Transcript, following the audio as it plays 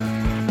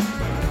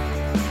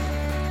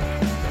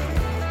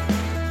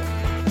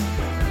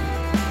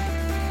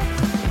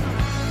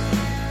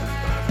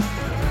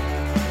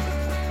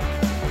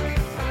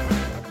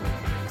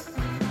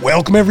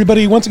Welcome,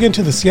 everybody, once again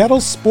to the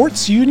Seattle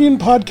Sports Union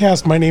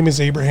podcast. My name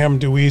is Abraham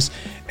Deweese,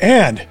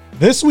 and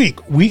this week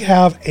we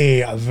have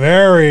a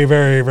very,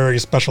 very, very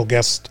special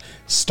guest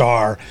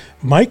star,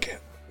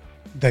 Mike,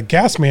 the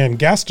Gasman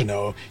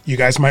Gastineau. You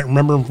guys might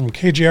remember him from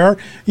KJR.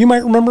 You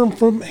might remember him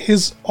from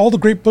all the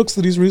great books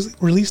that he's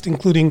released,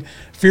 including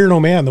Fear No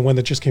Man, the one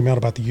that just came out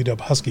about the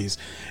UW Huskies.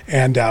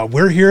 And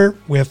we're here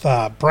with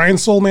Brian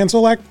Soulman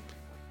Solak,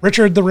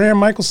 Richard the Ram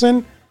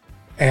Michelson,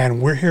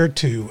 and we're here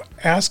to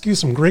ask you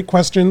some great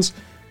questions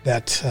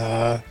that's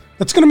going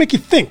to make you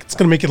think. It's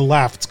going to make you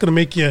laugh. It's going to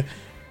make you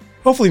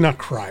hopefully not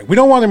cry. We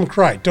don't want him to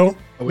cry. Don't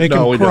make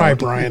him cry,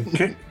 Brian.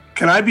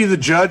 Can I be the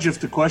judge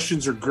if the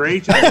questions are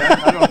great?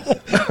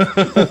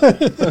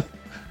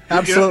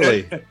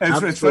 Absolutely.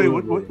 It's funny.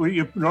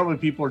 Normally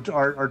people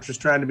are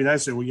just trying to be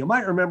nice. Say, well, you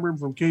might remember him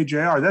from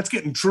KJR. That's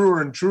getting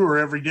truer and truer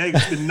every day.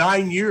 It's been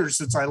 9 years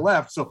since I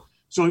left. So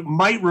it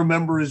might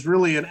remember is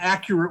really an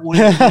accurate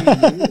way of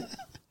doing it.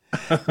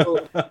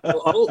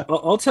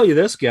 I'll tell you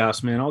this,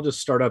 Gasman. I'll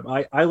just start up.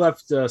 I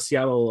left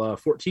Seattle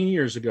 14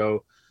 years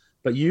ago,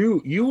 but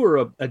you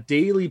were a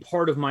daily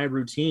part of my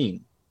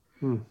routine.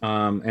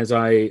 As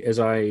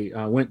I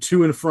went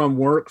to and from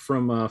work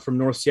from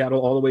North Seattle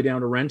all the way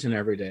down to Renton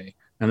every day,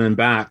 and then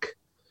back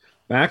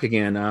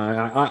again.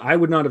 I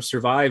would not have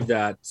survived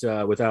that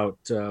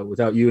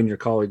without you and your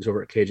colleagues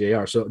over at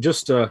KJR. So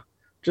just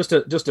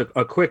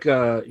a quick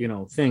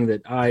thing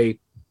that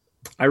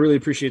I really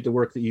appreciate the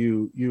work that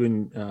you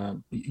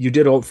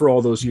did for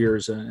all those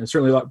years, and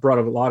certainly brought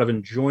a lot of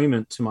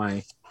enjoyment to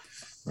my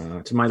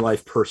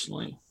life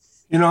personally.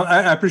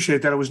 I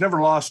appreciate that. It was never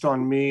lost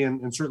on me,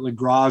 and certainly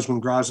Graz, when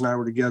Graz and I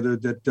were together,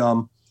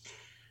 that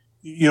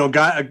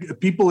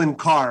people in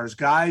cars,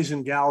 guys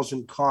and gals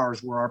in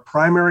cars, were our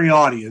primary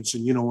audience.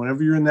 And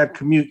whenever you're in that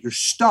commute, you're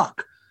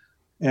stuck.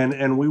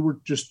 And we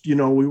were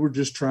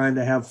just trying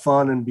to have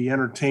fun and be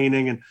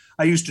entertaining. And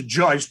I used to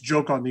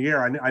joke on the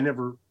air. I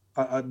never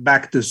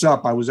backed this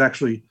up. I was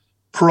actually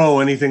pro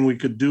anything we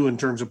could do in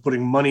terms of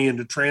putting money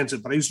into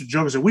transit. But I used to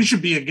joke and say, we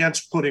should be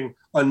against putting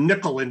a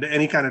nickel into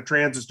any kind of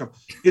transit stuff.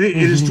 It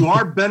is to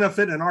our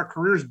benefit and our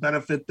career's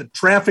benefit that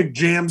traffic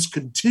jams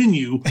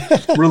continue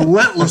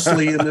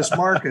relentlessly in this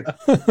market.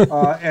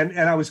 And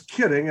I was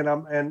kidding.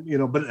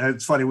 But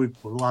it's funny. We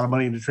put a lot of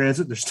money into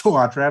transit. There's still a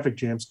lot of traffic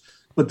jams.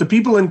 But the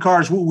people in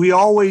cars, we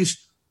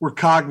always were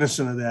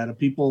cognizant of that, of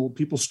people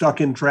stuck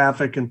in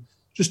traffic and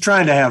just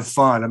trying to have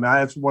fun. I mean,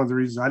 that's one of the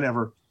reasons I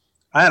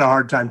had a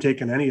hard time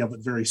taking any of it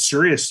very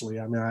seriously.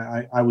 I mean,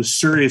 I was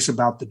serious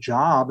about the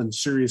job and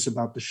serious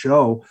about the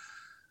show,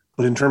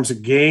 but in terms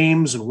of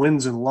games and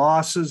wins and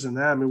losses and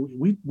that, I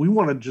mean, we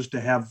wanted just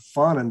to have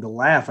fun and to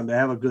laugh and to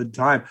have a good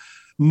time.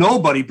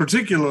 Nobody,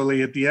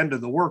 particularly at the end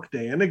of the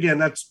workday, and again,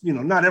 that's,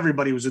 not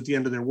everybody was at the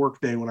end of their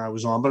workday when I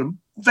was on, but a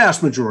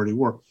vast majority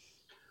were.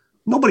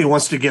 Nobody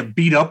wants to get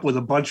beat up with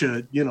a bunch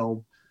of,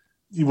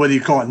 whether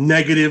you call it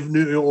negative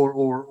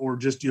or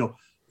just,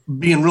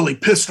 being really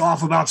pissed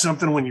off about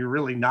something when you're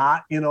really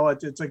not.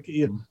 It's like at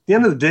the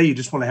end of the day, you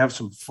just want to have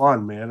some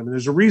fun, man. I mean,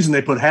 there's a reason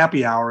they put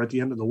happy hour at the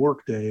end of the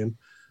workday, and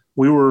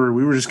we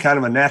were just kind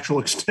of a natural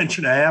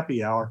extension of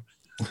happy hour.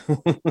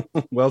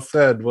 Well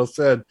said.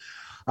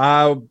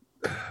 Got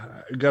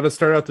to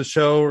start out the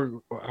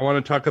show. We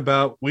want to talk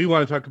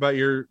about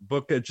your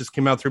book that just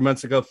came out 3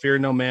 months ago, Fear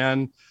No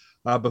Man.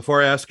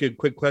 Before I ask you a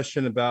quick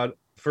question about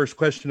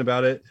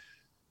it,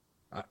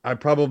 I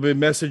probably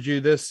messaged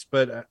you this,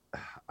 but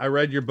I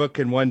read your book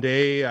in one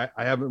day. I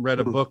haven't read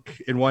a book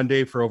in one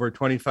day for over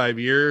 25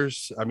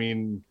 years. I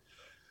mean,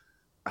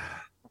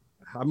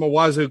 I'm a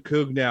Wazoo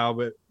Coug now,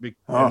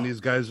 and these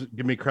guys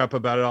give me crap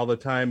about it all the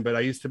time. But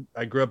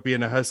I grew up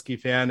being a Husky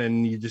fan,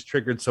 and you just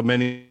triggered so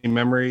many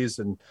memories.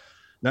 And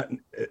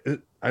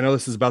I know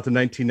this is about the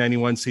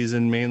 1991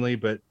 season mainly,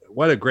 but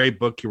what a great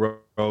book you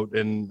wrote,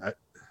 and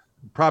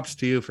props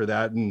to you for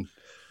that. And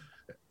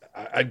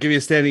I'd give you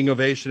a standing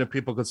ovation if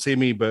people could see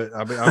me, but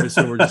I mean,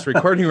 obviously we're just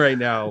recording right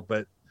now.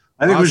 But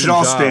I think we should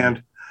all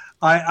stand.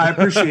 I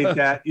appreciate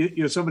that.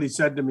 Somebody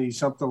said to me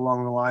something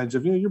along the lines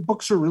of, your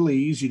books are really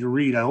easy to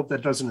read. I hope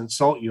that doesn't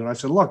insult you. And I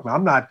said, look,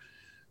 I'm not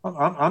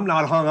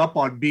hung up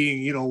on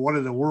being, one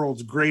of the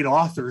world's great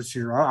authors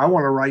here. I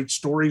want to write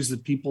stories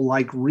that people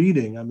like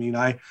reading. I mean,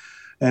 and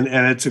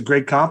it's a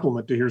great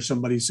compliment to hear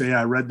somebody say,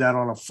 I read that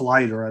on a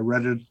flight, or I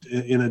read it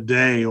in a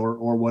day,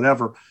 or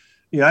whatever.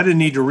 I didn't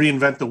need to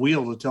reinvent the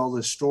wheel to tell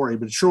this story,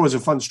 but it sure was a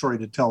fun story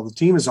to tell. The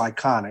team is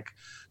iconic.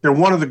 They're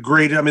one of the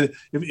great. I mean,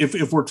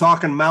 if we're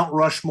talking Mount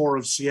Rushmore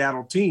of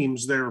Seattle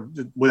teams, they're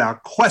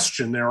without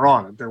question, they're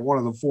on it. They're one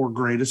of the four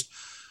greatest,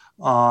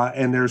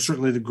 and they're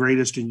certainly the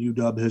greatest in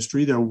UW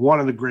history. They're one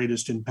of the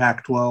greatest in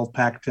Pac-12,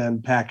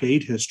 Pac-10,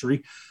 Pac-8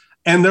 history,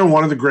 and they're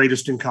one of the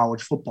greatest in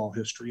college football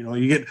history.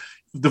 You get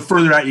the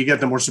further out you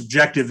get, the more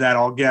subjective that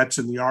all gets,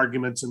 and the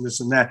arguments and this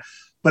and that.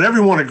 But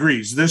everyone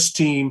agrees this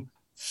team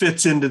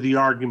fits into the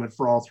argument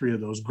for all three of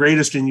those.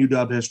 Greatest in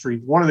UW history,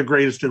 one of the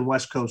greatest in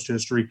West Coast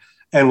history,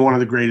 and one of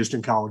the greatest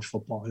in college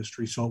football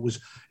history. So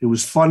it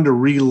was fun to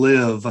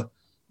relive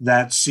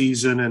that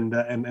season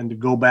and to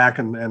go back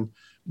and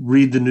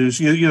read the news.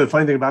 The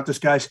funny thing about this,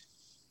 guys,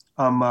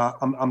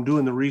 I'm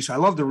doing the research. I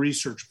love the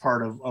research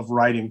part of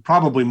writing,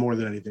 probably more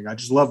than anything. I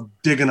just love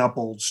digging up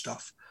old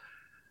stuff.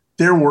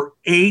 There were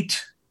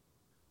eight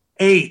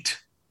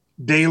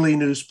daily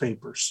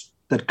newspapers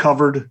that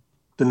covered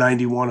the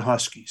 91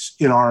 Huskies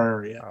in our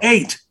area. Wow.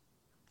 8.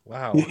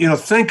 Wow.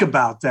 Think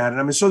about that.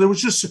 And I mean, so there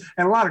was just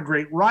and a lot of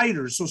great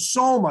writers.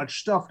 So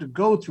much stuff to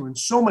go through and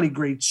so many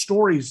great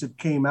stories that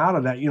came out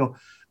of that.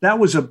 That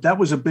was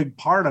a big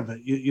part of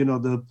it.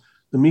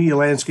 The media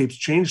landscape's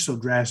changed so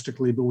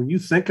drastically, but when you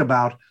think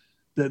about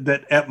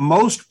that at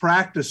most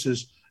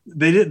practices,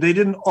 they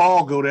didn't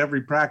all go to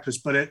every practice,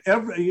 but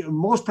at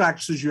most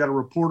practices, you had a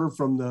reporter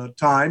from the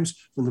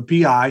Times, from the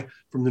PI,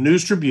 from the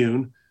News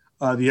Tribune,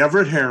 the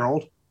Everett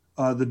Herald,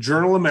 the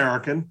Journal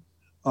American,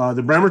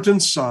 the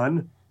Bremerton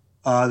Sun,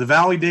 the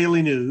Valley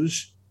Daily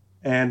News,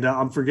 and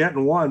I'm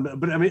forgetting one,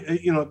 but I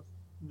mean,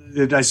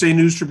 did I say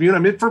News Tribune? I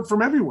mean,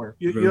 from everywhere.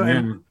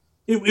 And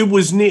it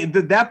was neat.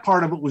 That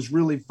part of it was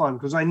really fun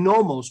because I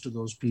know most of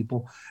those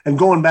people, and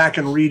going back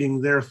and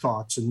reading their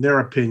thoughts and their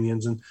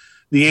opinions and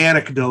the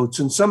anecdotes,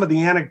 and some of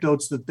the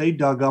anecdotes that they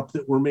dug up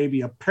that were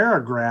maybe a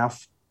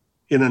paragraph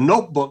in a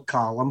notebook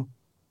column.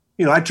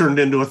 I turned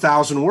into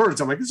 1,000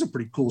 words. I'm like, this is a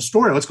pretty cool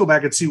story. Let's go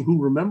back and see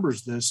who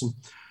remembers this. And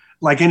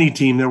like any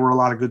team, there were a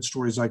lot of good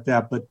stories like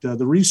that. But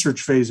the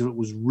research phase of it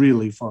was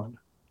really fun.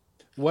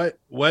 What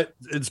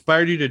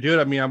inspired you to do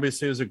it? I mean,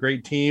 obviously it was a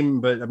great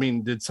team, but I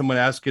mean, did someone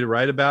ask you to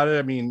write about it?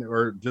 I mean,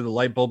 or did the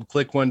light bulb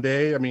click one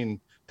day? I mean,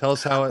 tell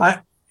us how it.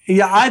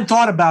 I'd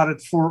thought about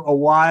it for a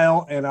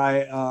while, and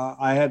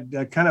I had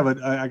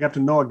I got to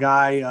know a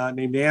guy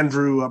named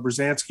Andrew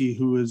Brzezinski,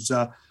 who is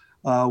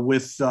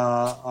with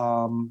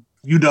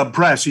UW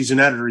Press. He's an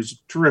editor. He's a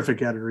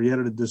terrific editor. He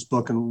edited this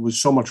book, and it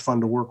was so much fun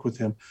to work with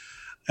him.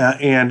 He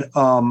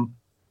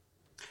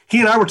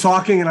and I were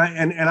talking,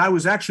 and I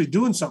was actually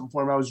doing something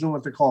for him. I was doing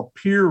what they call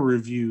peer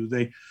review.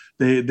 They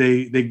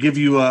give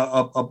you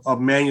a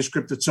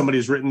manuscript that somebody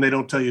has written. They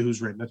don't tell you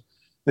who's written it.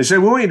 They say,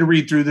 we want you to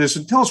read through this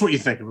and tell us what you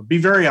think of it. Be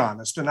very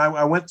honest. And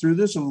I went through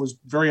this and was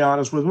very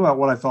honest with them about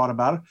what I thought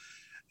about it.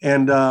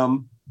 And,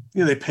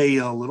 they pay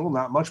you a little,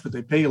 not much, but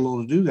they pay you a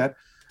little to do that.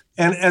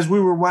 And as we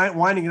were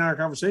winding in our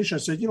conversation, I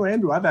said,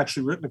 Andrew, I've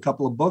actually written a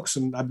couple of books,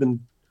 and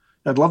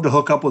I'd love to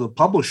hook up with a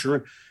publisher.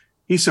 And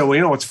he said,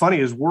 well, what's funny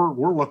is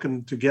we're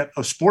looking to get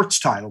a sports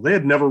title. They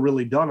had never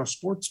really done a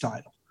sports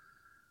title.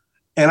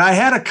 And I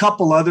had a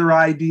couple other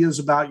ideas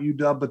about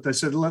UW, but they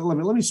said, let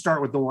me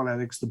start with the one I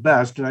think is the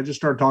best. And I just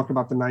started talking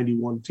about the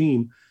 91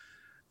 team.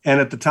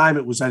 And at the time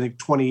it was, I think,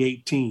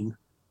 2018.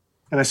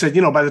 And I said,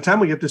 by the time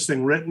we get this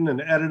thing written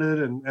and edited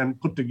and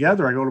put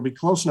together, I go, it'll be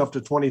close enough to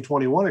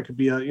 2021. It could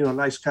be a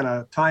nice kind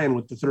of tie-in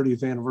with the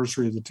 30th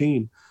anniversary of the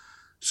team.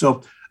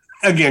 So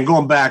again,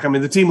 going back, I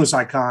mean, the team was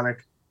iconic.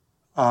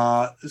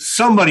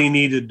 Somebody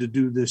needed to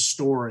do this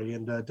story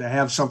and to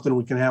have something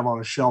we can have on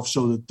a shelf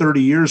so that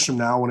 30 years from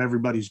now, when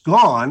everybody's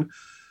gone,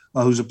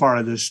 who's a part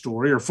of this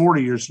story, or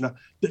 40 years from now,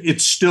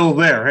 it's still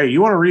there. Hey,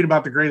 you want to read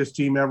about the greatest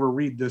team ever?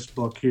 Read this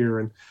book here.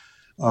 And,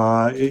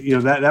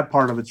 that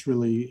part of it's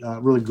really,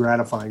 really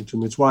gratifying to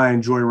me. It's why I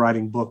enjoy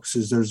writing books,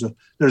 is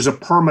there's a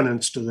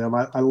permanence to them.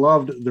 I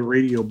loved the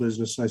radio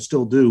business, and I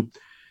still do,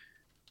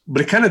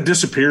 but it kind of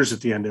disappears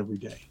at the end every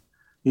day.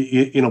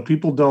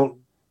 People don't,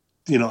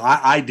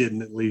 I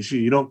didn't, at least.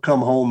 You don't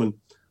come home and,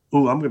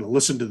 I'm going to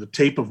listen to the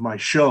tape of my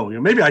show.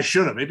 Maybe I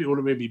should have. Maybe it would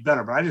have made me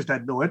better, but I just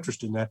had no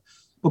interest in that.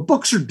 But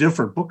books are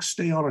different. Books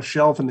stay on a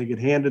shelf, and they get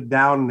handed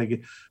down, and they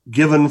get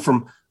given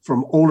from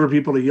older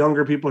people to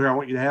younger people. Here, I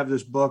want you to have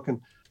this book.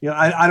 And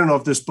I don't know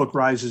if this book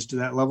rises to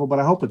that level, but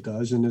I hope it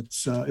does. And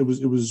it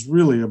was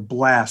really a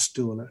blast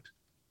doing it.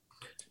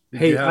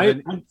 Hey, I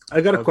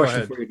got a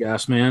question for you,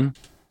 Gasman.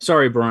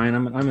 Sorry, Brian,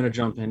 I'm going to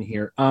jump in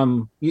here.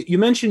 You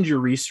mentioned your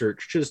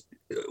research. Just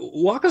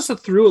walk us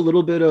through a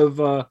little bit of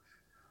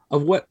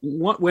what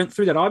went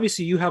through that.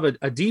 Obviously, you have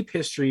a deep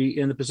history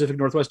in the Pacific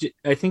Northwest.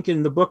 I think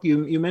in the book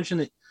you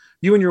mentioned that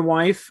you and your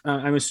wife,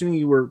 I'm assuming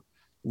you were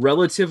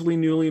relatively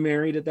newly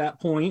married at that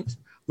point,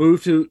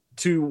 moved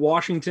to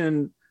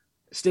Washington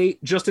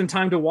State just in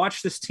time to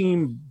watch this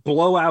team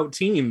blow out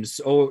teams.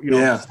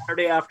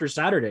 Saturday after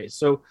Saturday.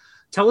 So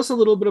tell us a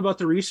little bit about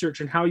the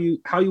research and how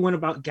you went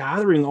about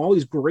gathering all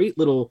these great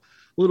little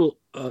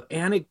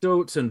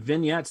anecdotes and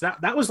vignettes.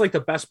 That was like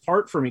the best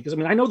part for me, because I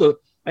mean, I know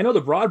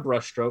the broad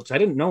brush strokes. I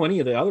didn't know any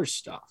of the other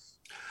stuff.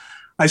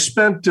 I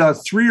spent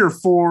 3 or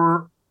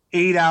 4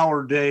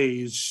 8-hour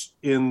days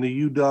in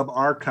the UW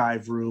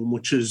archive room,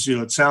 which is,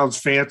 it sounds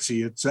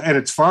fancy.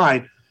 It's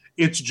fine.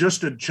 It's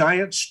just a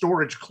giant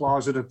storage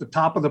closet at the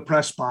top of the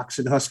press box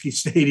in Husky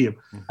Stadium.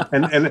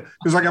 And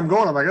because I'm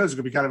like, oh, this is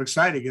going to be kind of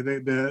exciting.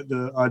 And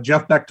the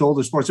Jeff Bechtold,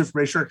 the sports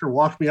information director,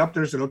 walked me up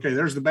there and said, okay,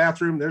 there's the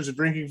bathroom. There's a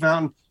drinking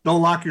fountain.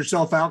 Don't lock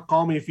yourself out.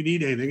 Call me if you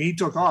need anything. He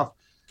took off.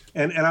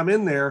 And I'm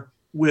in there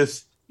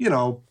with,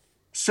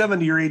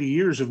 70 or 80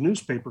 years of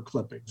newspaper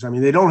clippings. I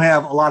mean, they don't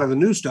have a lot of the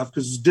new stuff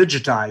because it's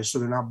digitized, so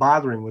they're not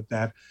bothering with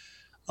that.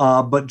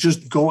 But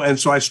just go. And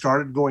so I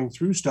started going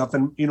through stuff.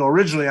 And,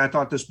 originally I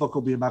thought this book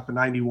will be about the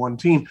 91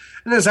 team.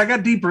 And as I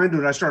got deeper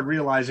into it, I started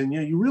realizing,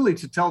 you really,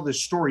 to tell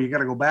this story, you got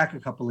to go back a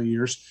couple of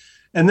years.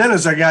 And then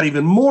as I got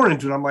even more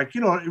into it, I'm like,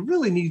 it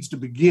really needs to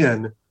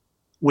begin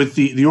with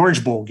the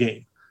Orange Bowl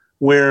game,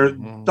 where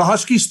the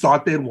Huskies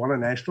thought they had won a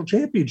national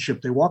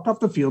championship. They walked off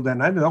the field that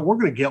night and thought, we're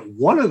going to get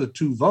one of the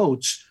two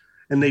votes,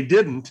 and they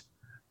didn't.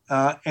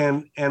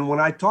 And when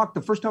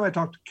the first time I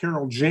talked to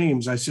Carol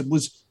James, I said,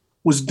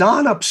 was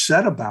Don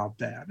upset about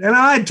that? And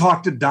I'd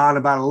talked to Don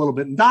about it a little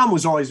bit, and Don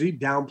was always, he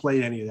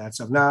downplayed any of that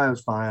stuff. No, it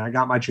was fine. I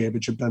got my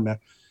championship, doesn't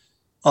matter.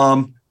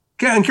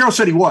 And Carol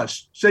said he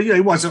was. So,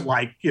 he wasn't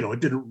like, it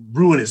didn't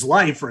ruin his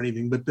life or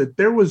anything, but that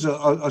there was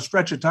a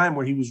stretch of time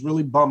where he was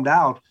really bummed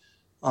out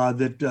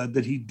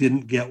that he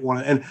didn't get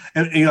one. And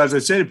as I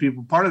say to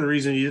people, part of the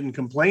reason he didn't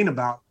complain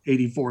about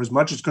 84 as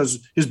much is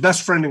because his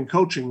best friend in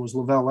coaching was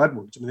Lavelle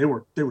Edwards. I mean,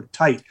 they were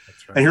tight.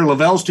 That's right. And here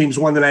Lavelle's teams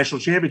won the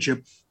national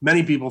championship.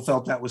 Many people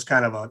felt that was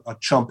kind of a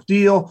chump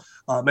deal.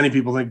 Many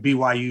people think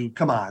BYU,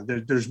 come on,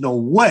 there's no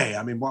way.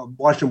 I mean,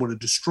 Washington would have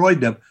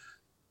destroyed them.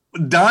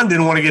 Don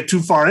didn't want to get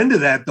too far into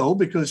that, though,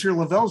 because here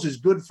Lavelle's his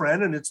good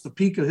friend, and it's the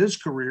peak of his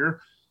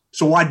career.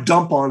 So why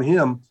dump on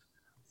him?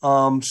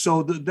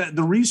 So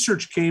the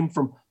research came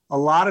from a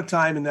lot of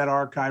time in that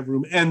archive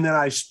room. And then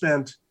I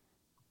spent,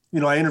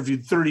 I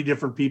interviewed 30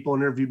 different people,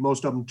 and interviewed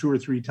most of them 2 or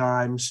 3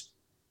 times.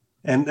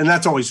 And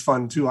that's always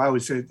fun, too. I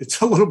always say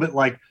it's a little bit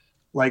like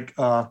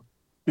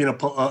being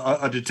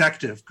a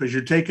detective, because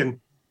you're taking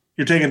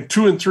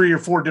 2 and 3 or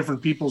 4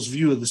 different people's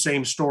view of the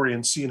same story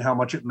and seeing how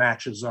much it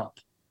matches up.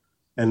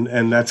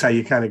 And that's how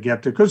you kind of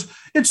get there, because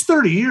it's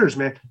 30 years,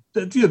 man.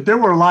 There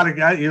were a lot of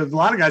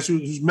guys,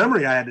 whose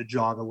memory I had to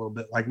jog a little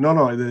bit. Like,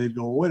 no, they'd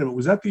go, wait a minute,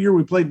 was that the year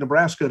we played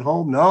Nebraska at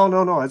home?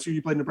 No, that's the year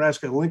you played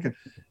Nebraska at Lincoln.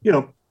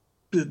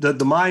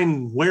 The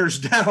mind wears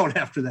down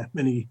after that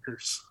many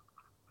years.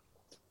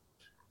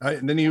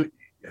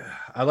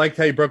 I liked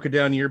how you broke it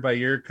down year by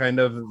year, kind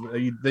of.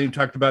 Then you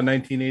talked about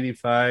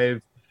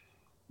 1985.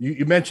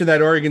 You mentioned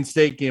that Oregon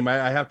State game.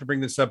 I have to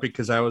bring this up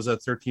because I was a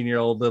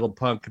 13-year-old little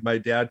punk. My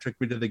dad took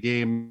me to the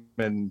game,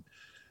 and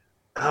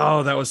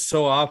that was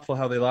so awful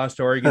how they lost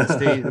to Oregon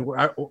State.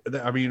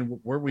 I mean,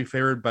 weren't we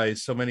favored by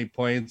so many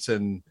points?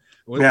 And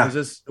was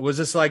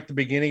this like the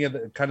beginning of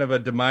kind of a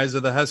demise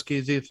of the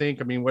Huskies, do you think?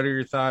 I mean, what are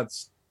your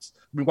thoughts?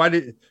 I mean, why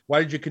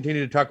did you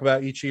continue to talk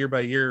about each year by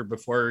year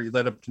before you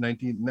led up to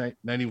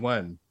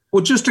 1991?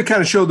 Well, just to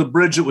kind of show the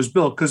bridge that was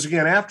built, because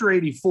again, after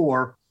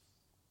 84.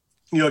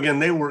 Again,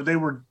 they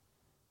were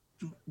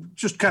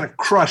just kind of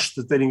crushed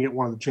that they didn't get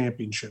one of the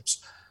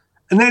championships.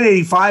 And then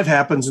 85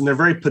 happens, and they're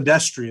very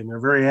pedestrian. They're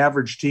a very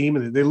average team,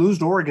 and they lose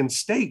to Oregon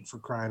State, for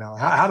crying out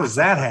loud. How does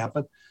that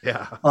happen?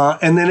 Yeah.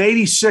 And then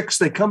 86,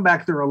 they come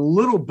back. They're a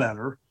little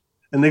better,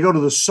 and they go to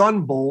the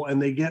Sun Bowl, and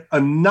they get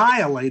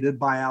annihilated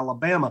by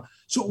Alabama.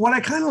 So what I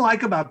kind of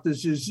like about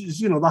this is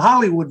the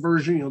Hollywood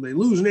version. They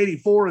lose in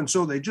 84, and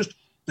so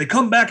they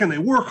come back and they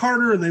work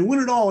harder and they win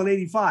it all in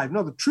 85.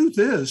 No, the truth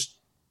is,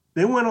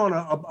 they went on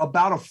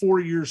about a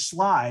 4-year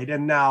slide,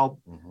 and now,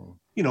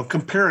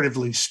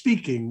 comparatively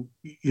speaking,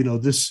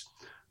 this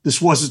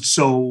wasn't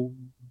so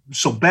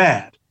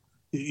bad.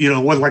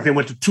 It wasn't like they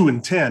went to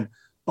 2-10,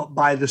 but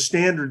by the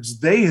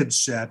standards they had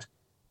set,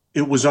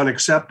 it was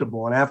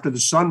unacceptable. And after the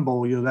Sun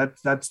Bowl,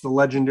 that's the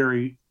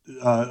legendary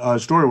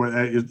story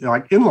where,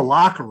 like in the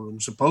locker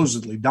room,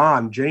 supposedly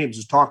Don James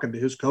is talking to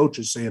his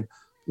coaches saying,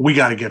 "We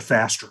got to get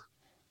faster.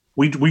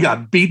 We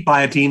got beat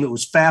by a team that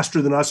was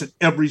faster than us at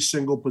every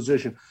single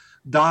position."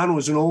 Don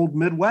was an old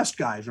Midwest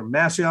guy from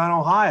Massillon,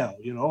 Ohio,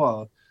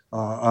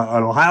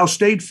 an Ohio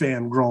State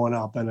fan growing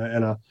up and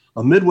a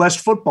Midwest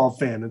football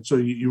fan. And so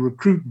you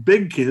recruit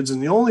big kids,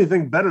 and the only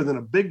thing better than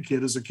a big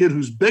kid is a kid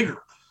who's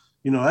bigger.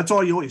 That's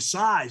all you always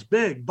size,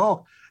 big,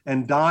 bulk.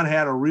 And Don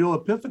had a real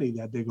epiphany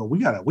that they go, we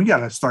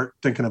gotta start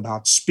thinking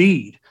about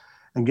speed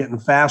and getting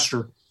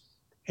faster.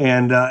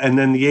 And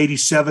then the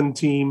 87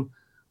 team,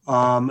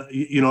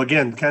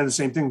 again, kind of the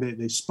same thing.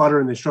 They sputter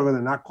and they struggle.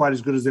 They're not quite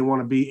as good as they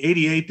want to be.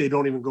 88, they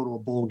don't even go to a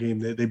bowl game.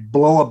 They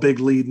blow a big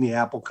lead in the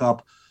Apple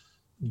Cup,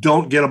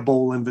 don't get a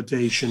bowl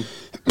invitation.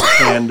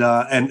 And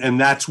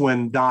that's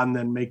when Don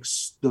then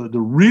makes the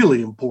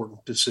really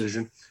important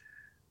decision.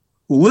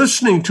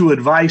 Listening to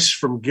advice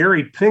from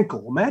Gary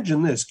Pinkel.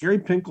 Imagine this. Gary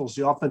Pinkel's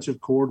the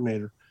offensive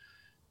coordinator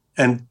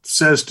and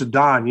says to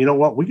Don, you know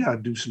what, we got to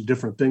do some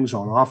different things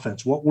on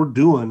offense. What we're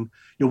doing,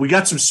 we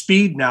got some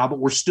speed now, but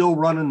we're still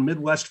running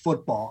Midwest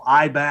football,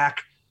 eye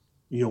back,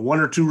 1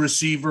 or 2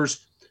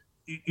 receivers.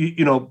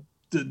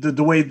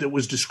 The way that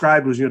was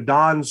described was,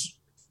 Don's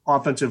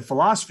offensive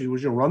philosophy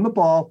was, run the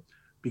ball,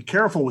 be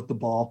careful with the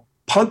ball,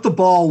 punt the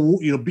ball,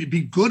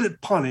 be good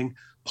at punting,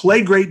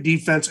 play great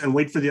defense, and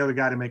wait for the other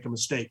guy to make a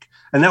mistake.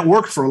 And that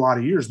worked for a lot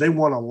of years. They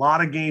won a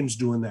lot of games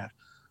doing that.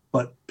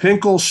 But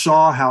Pinkel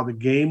saw how the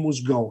game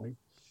was going,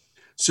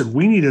 said,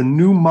 we need a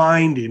new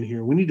mind in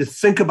here. We need to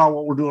think about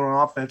what we're doing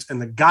on offense.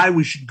 And the guy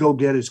we should go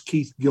get is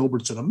Keith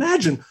Gilbertson.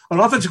 Imagine an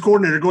offensive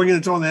coordinator going in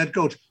and telling the head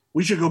coach,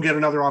 we should go get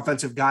another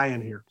offensive guy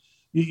in here.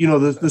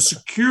 the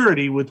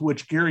security with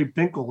which Gary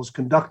Pinkel has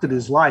conducted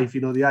his life,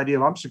 the idea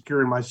of I'm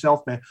securing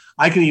myself, man.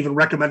 I can even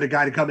recommend a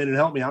guy to come in and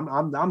help me.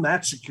 I'm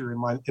that secure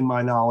in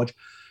my knowledge.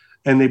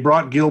 And they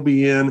brought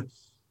Gilby in,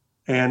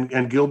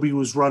 and Gilby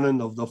was running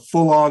the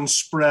full-on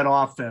spread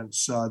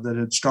offense that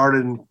had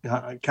started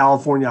in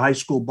California high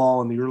school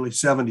ball in the early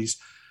 70s.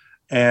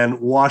 And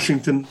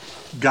Washington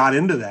got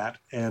into that.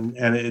 And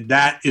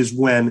that is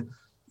when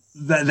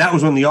that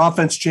was when the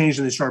offense changed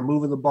and they started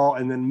moving the ball.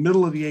 And then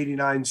middle of the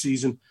 89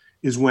 season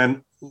is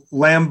when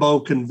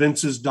Lambeau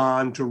convinces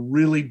Don to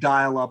really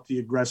dial up the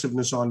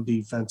aggressiveness on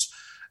defense.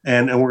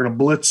 And we're going to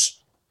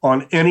blitz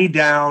on any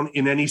down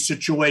in any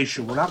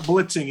situation. We're not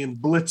blitzing in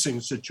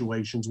blitzing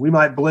situations. We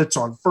might blitz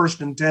on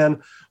 1st and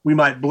 10. We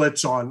might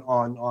blitz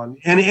on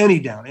any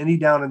down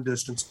and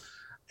distance.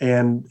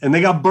 And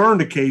they got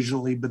burned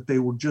occasionally, but they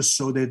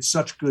had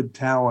such good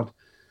talent.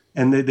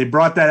 And they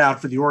brought that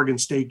out for the Oregon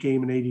State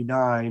game in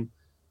 89.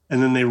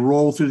 And then they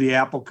roll through the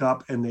Apple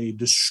Cup and they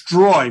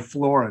destroy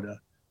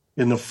Florida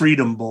in the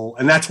Freedom Bowl.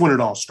 And that's when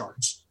it all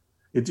starts.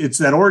 It's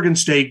that Oregon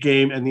State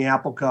game and the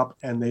Apple Cup,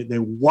 and they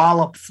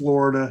wallop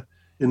Florida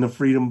in the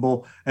Freedom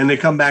Bowl, and they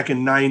come back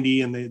in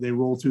 90 and they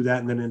roll through that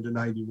and then into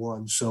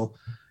 91. So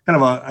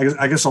kind of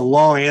I guess a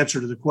long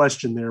answer to the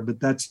question there, but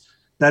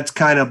that's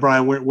kind of,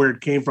 Brian, where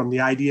it came from.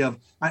 The idea of,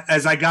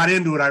 as I got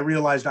into it, I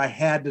realized I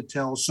had to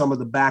tell some of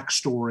the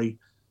backstory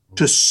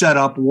to set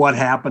up what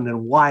happened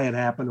and why it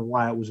happened and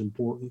why it was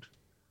important.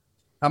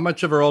 How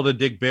much of a role did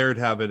Dick Baird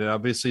have in it?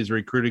 Obviously he's a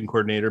recruiting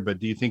coordinator, but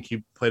do you think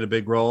he played a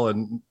big role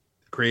in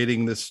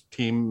creating this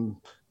team,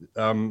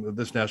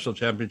 this national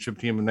championship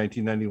team in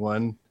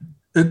 1991?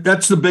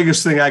 That's the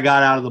biggest thing I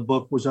got out of the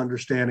book, was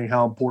understanding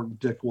how important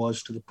Dick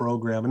was to the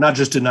program, and not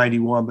just in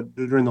 91, but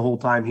during the whole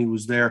time he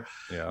was there.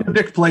 Yeah.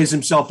 Dick plays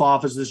himself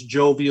off as this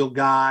jovial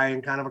guy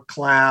and kind of a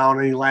clown,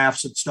 and he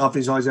laughs at stuff.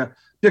 He's always there.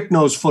 Dick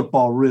knows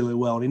football really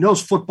well, and he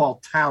knows football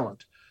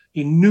talent.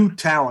 He knew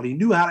talent. He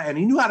knew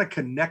how to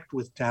connect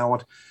with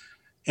talent.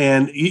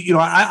 And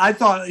I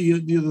thought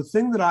the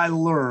thing that I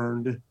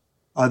learned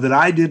that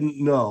I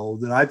didn't know,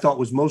 that I thought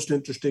was most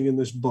interesting in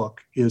this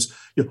book is,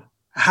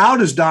 how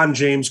does Don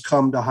James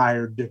come to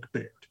hire Dick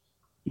Baird?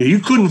 You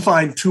couldn't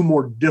find two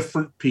more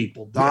different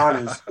people.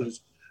 Don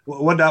is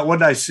what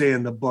did I say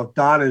in the book?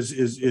 Don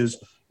is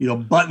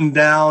buttoned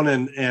down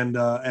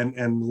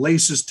and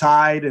laces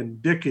tied,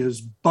 and Dick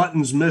is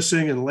buttons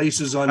missing and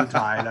laces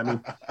untied. I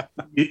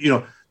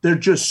mean, they're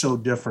just so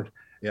different.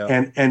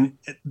 Yeah. And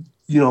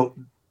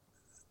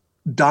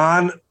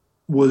Don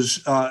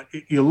was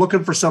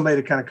looking for somebody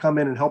to kind of come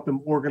in and help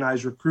him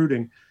organize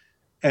recruiting,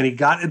 and he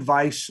got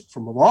advice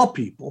from, of all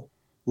people,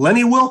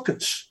 Lenny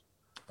Wilkins.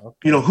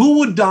 Okay. Who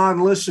would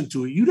Don listen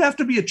to? You'd have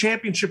to be a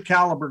championship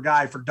caliber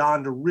guy for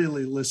Don to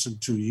really listen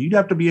to you. You'd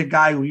have to be a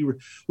guy who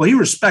he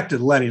respected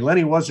Lenny.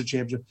 Lenny was a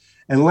champion.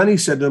 And Lenny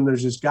said to him,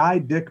 there's this guy,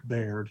 Dick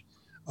Baird,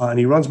 and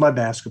he runs my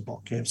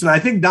basketball camps. And I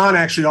think Don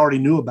actually already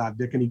knew about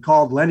Dick, and he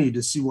called Lenny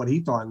to see what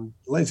he thought. And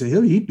Lenny said,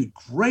 he'd be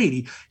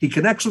great. He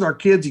connects with our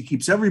kids. He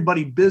keeps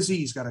everybody busy.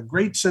 He's got a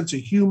great sense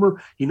of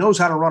humor. He knows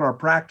how to run our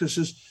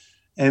practices.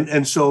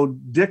 And so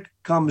Dick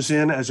comes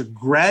in as a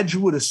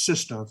graduate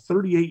assistant, a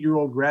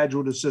 38-year-old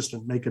graduate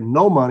assistant, making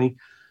no money,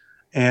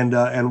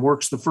 and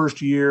works the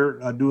first year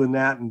doing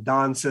that. And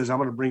Don says, I'm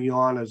going to bring you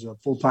on as a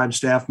full-time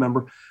staff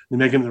member. They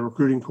make him the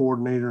recruiting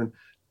coordinator. And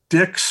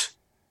Dick's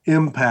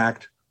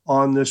impact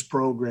on this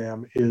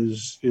program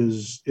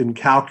is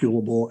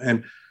incalculable.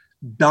 And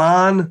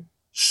Don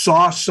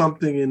saw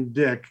something in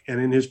Dick and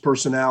in his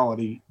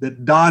personality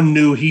that Don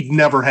knew he'd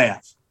never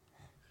have.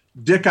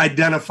 Dick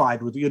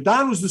identified with you.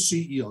 Don was the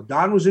CEO.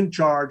 Don was in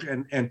charge,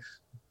 and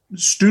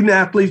student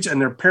athletes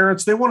and their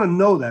parents, they want to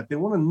know that. They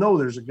want to know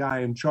there's a guy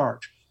in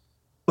charge.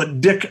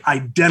 But Dick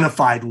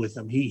identified with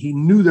them. He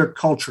knew their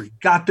culture. He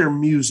got their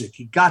music.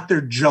 He got their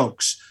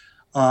jokes.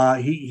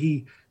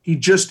 He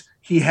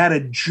had a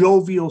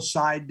jovial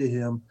side to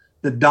him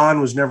that Don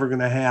was never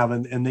going to have,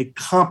 and they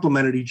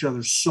complemented each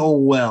other so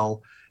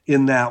well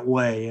in that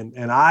way.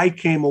 And I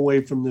came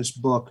away from this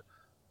book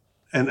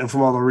and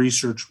from all the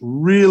research,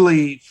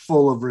 really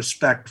full of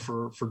respect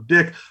for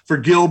Dick, for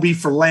Gilby,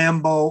 for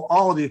Lambeau,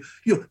 all of the,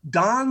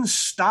 Don's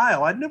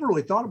style. I'd never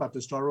really thought about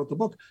this until I wrote the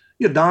book.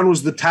 Don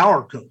was the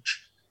tower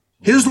coach.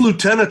 His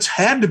lieutenants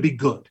had to be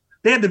good.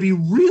 They had to be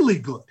really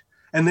good.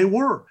 And they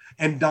were.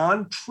 And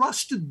Don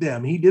trusted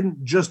them. He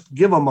didn't just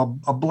give them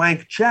a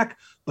blank check,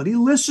 but he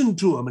listened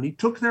to them and he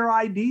took their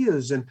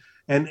ideas. And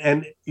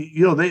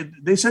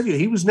they said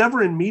he was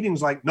never in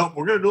meetings like, nope,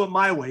 we're going to do it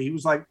my way. He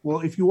was like, well,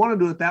 if you want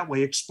to do it that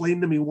way,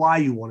 explain to me why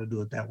you want to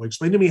do it that way.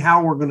 Explain to me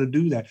how we're going to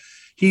do that.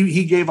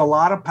 He gave a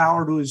lot of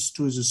power to his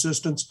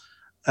assistants.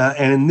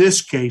 And in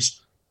this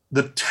case,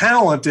 the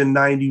talent in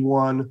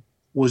 91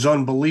 was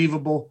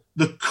unbelievable.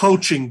 The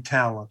coaching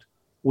talent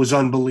was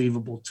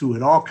unbelievable too.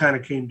 It all kind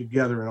of came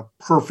together in a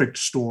perfect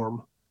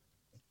storm.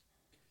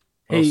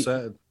 Hey,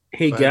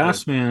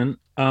 Gasman,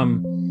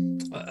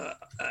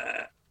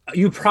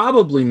 you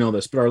probably know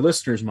this, but our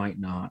listeners might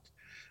not.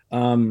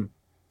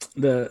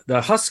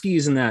 the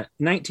Huskies in that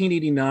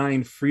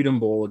 1989 Freedom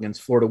Bowl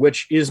against Florida,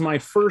 which is my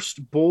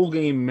first bowl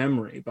game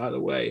memory, by the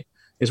way,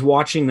 is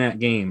watching that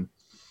game.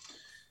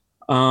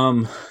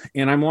 And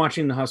I'm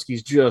watching the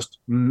Huskies just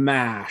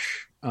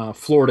mash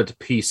Florida to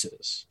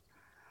pieces.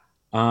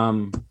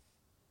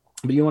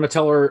 But you want to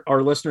tell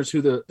our listeners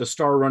who the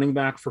star running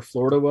back for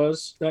Florida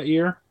was that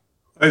year?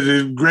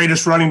 The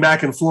greatest running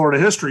back in Florida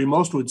history,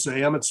 most would say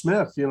Emmitt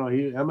Smith.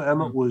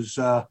 Emmitt was,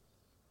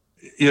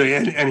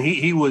 and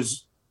he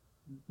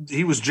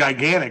was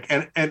gigantic.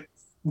 And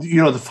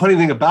the funny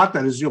thing about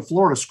that is,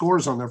 Florida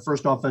scores on their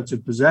first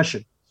offensive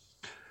possession.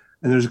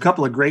 And there's a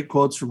couple of great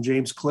quotes from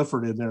James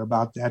Clifford in there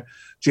about that.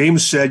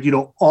 James said,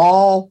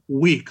 all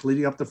week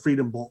leading up to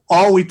Freedom Bowl,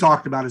 all we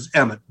talked about is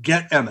Emmitt.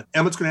 Get Emmitt.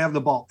 Emmitt's going to have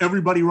the ball.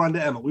 Everybody run to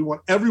Emmitt. We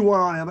want everyone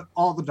on Emmitt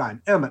all the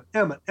time.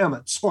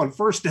 Emmitt. So on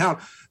first down,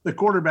 the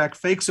quarterback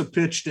fakes a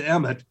pitch to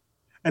Emmitt.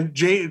 And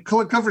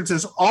Clifford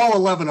says, all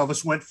 11 of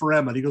us went for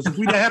Emmitt. He goes, if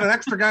we'd had an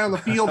extra guy on the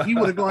field, he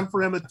would have gone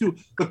for Emmitt too.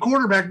 The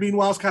quarterback,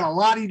 meanwhile, is kind of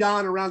la-di-da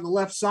around the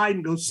left side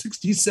and goes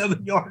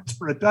 67 yards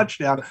for a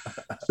touchdown.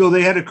 So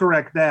they had to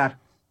correct that.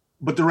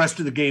 But the rest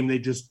of the game, they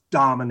just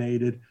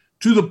dominated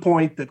to the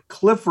point that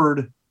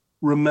Clifford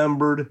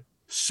remembered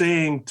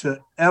saying to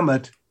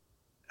Emmitt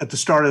at the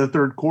start of the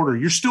third quarter,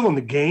 "You're still in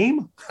the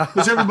game?"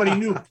 Because everybody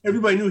knew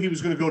he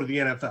was going to go to the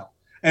NFL.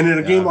 And in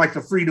a game like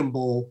the Freedom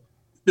Bowl,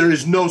 there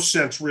is no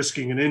sense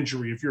risking an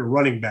injury if you're a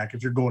running back,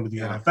 if you're going to the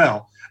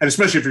NFL, and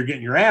especially if you're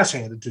getting your ass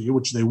handed to you,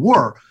 which they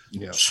were.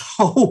 Yeah.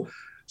 So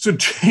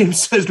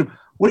James says to him,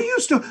 "What are you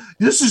still?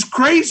 This is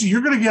crazy.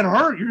 You're going to get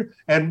hurt."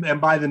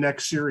 And by the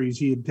next series,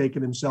 he had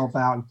taken himself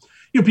out. And,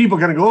 people are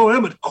going to go, "Oh,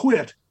 Emmitt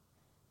quit."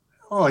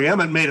 Oh,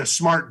 Emmitt made a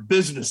smart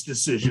business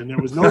decision. There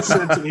was no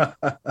sense in him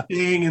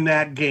staying in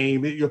that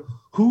game.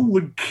 Who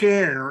would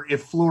care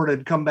if Florida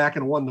had come back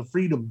and won the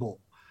Freedom Bowl?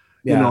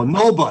 Yeah.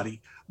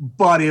 Nobody.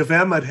 But if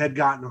Emmitt had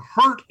gotten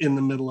hurt in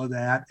the middle of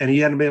that and he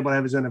hadn't been able to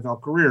have his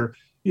NFL career,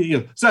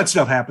 so that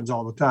stuff happens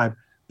all the time.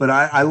 But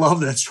I love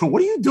that. So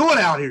what are you doing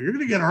out here? You're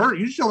going to get hurt.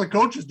 You tell the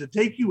coaches to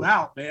take you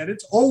out, man.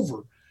 It's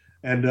over.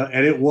 And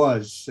it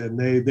was. And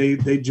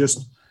they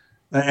just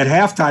at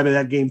halftime of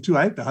that game too.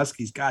 I think the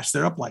Huskies,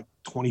 they're up like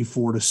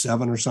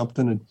 24-7 or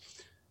something. And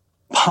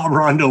Bob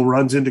Rondo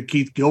runs into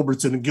Keith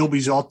Gilbertson, and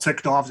Gilby's all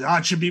ticked off. We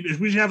should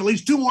have at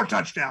least 2 more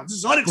touchdowns. This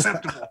is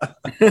unacceptable.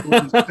 It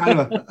was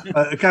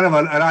kind of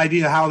an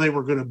idea how they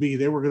were going to be.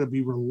 They were going to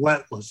be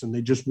relentless, and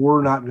they just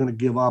were not going to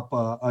give up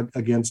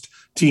against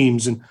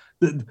teams. And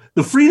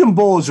the Freedom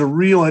Bowl is a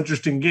real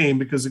interesting game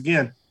because,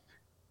 again,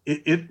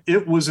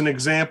 it was an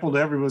example to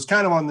everyone. It was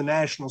kind of on the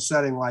national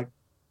setting, like,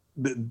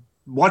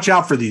 watch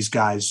out for these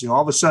guys.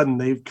 All of a sudden,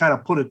 they've kind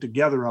of put it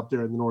together up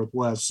there in the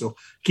Northwest. So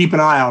keep an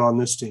eye out on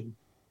this team.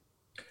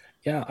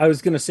 Yeah, I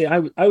was going to say,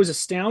 I was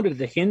astounded at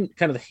the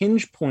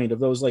hinge point of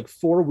those like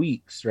 4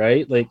 weeks,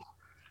 right? Like,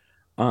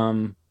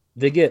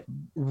 they get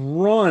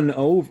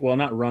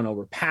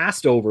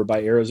passed over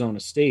by Arizona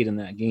State in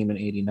that game in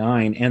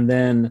 '89. And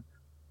then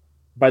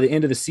by the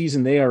end of the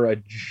season, they are a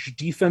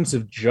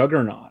defensive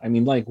juggernaut. I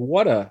mean, like,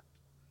 what a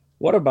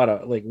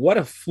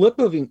flip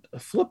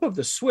of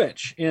the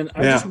switch. And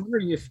I'm just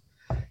wondering if,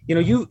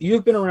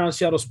 you've been around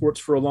Seattle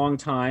sports for a long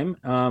time.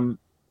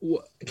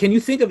 Can you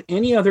think of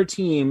any other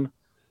team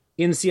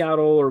in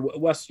Seattle or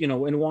West,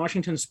 in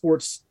Washington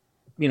sports,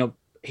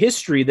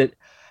 history that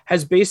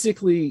has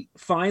basically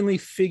finally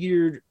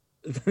figured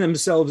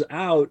themselves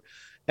out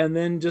and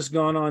then just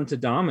gone on to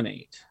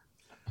dominate?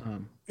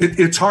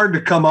 It's hard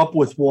to come up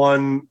with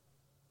one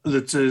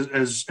that's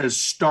as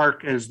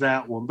stark as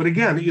that one. But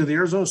again, the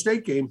Arizona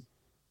State game,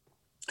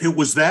 it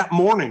was that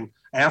morning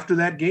after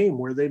that game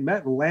where they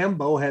met, and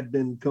Lambeau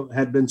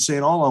had been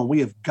saying all along,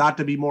 we have got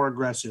to be more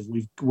aggressive.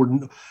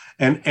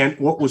 And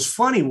what was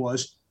funny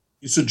was,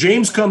 so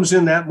James comes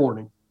in that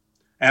morning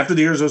after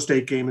the Arizona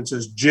State game and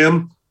says,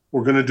 "Jim,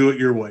 we're going to do it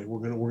your way.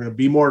 We're going to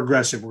be more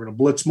aggressive. We're going to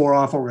blitz more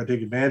often. We're going to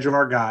take advantage of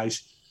our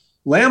guys."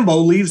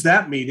 Lambeau leaves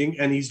that meeting,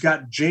 and he's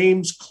got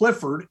James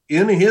Clifford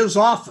in his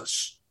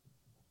office.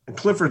 And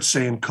Clifford's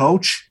saying,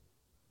 "Coach,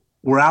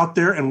 we're out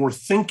there and we're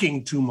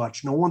thinking too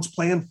much. No one's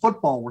playing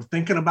football. We're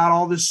thinking about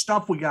all this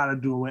stuff we got to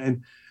do."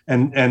 And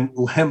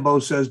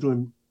Lambeau says to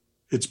him,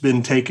 "It's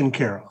been taken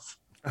care of.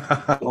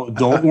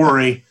 Don't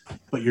worry,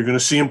 but you're going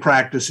to see him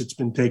practice. It's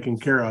been taken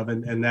care of."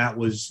 And that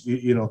was,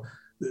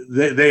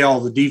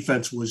 the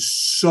defense was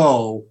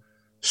so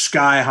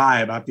sky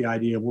high about the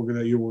idea of we're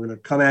going to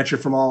come at you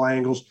from all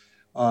angles.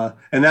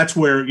 And that's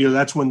where,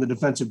 that's when the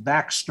defensive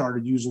backs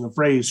started using the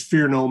phrase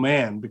 "fear no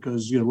man,"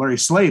 because, Larry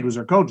Slade was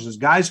our coach. He says,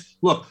 "Guys,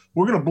 look,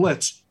 we're going to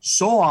blitz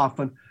so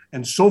often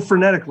and so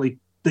frenetically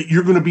that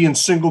you're going to be in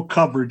single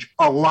coverage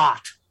a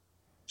lot.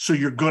 So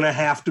you're going to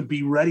have to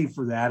be ready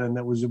for that." And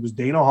it was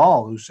Dana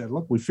Hall who said,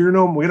 "Look, we got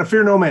to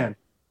fear no man.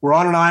 We're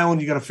on an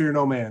island. You got to fear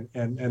no man."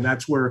 And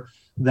that's where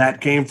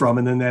that came from.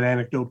 And then that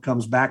anecdote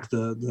comes back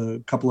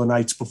the couple of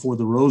nights before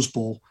the Rose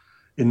Bowl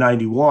in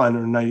 91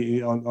 or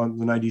 90 on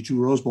the 92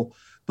 Rose Bowl.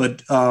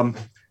 But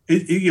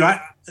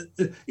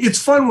it's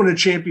fun when a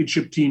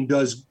championship team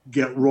does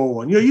get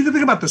rolling. You can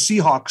think about the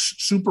Seahawks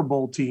Super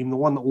Bowl team, the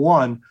one that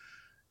won.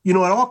 it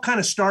all kind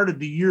of started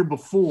the year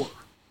before.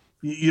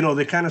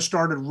 They kind of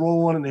started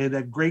rolling, and they had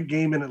that great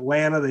game in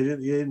Atlanta. They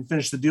didn't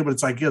finish the deal, but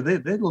it's like,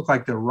 they look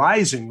like they're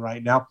rising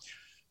right now.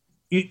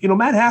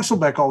 Matt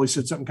Hasselbeck always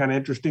said something kind of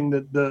interesting,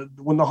 that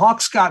when the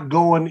Hawks got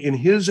going in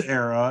his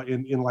era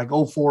in like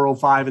 04,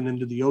 05 and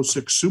into the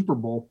 06 Super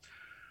Bowl,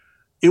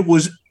 it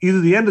was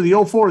either the end of the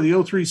 04 or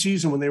the 03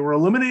 season when they were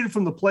eliminated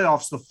from the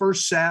playoffs the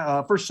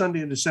first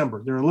Sunday in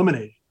December. They're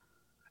eliminated.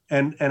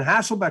 And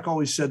Hasselbeck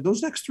always said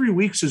those next 3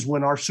 weeks is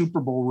when our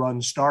Super Bowl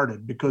run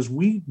started, because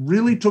we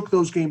really took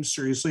those games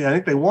seriously. I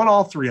think they won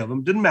all 3 of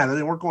them. Didn't matter.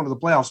 They weren't going to the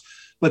playoffs,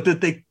 but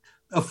that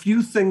a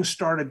few things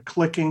started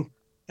clicking.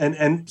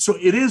 And so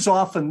it is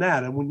often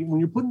that. And when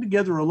you're putting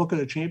together a look at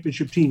a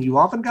championship team, you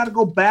often got to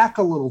go back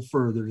a little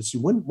further to see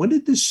when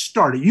did this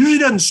start? It usually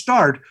doesn't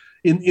start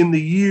in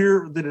the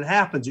year that it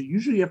happens. It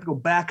usually you have to go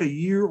back a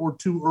year or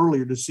two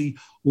earlier to see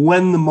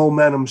when the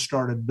momentum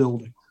started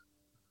building.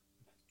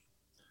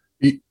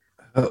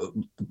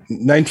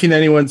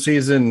 1991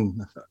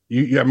 season.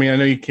 I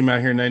know you came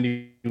out here in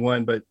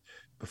 91, but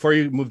before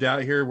you moved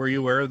out here, were you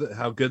aware of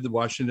how good the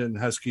Washington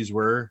Huskies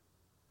were?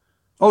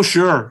 Oh,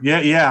 sure.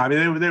 Yeah. I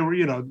mean, they were,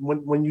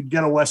 when you'd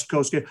get a West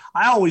Coast game,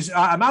 I was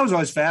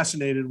always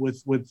fascinated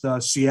with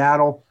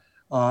Seattle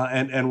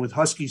and with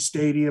Husky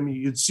Stadium.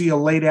 You'd see a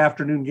late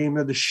afternoon game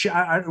there.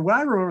 What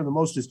I remember the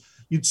most is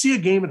you'd see a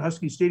game at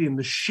Husky Stadium.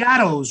 The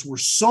shadows were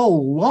so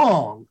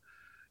long.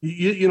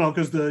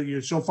 Because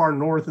you're so far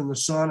north in the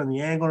sun and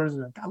the anglers,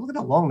 and God, look at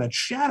how long that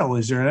shadow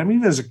is there. I mean,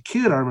 even as a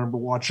kid, I remember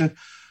watching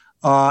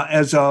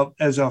as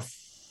a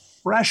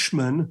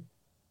freshman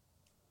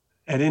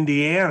at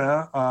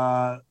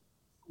Indiana.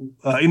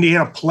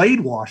 Indiana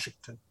played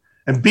Washington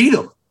and beat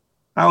them.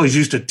 I always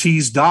used to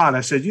tease Don.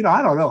 I said,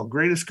 I don't know,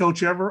 greatest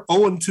coach ever,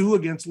 0-2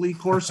 against Lee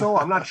Corso.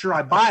 I'm not sure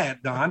I buy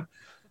it, Don.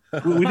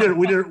 We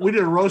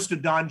did a roast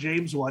of Don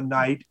James one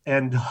night,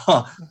 and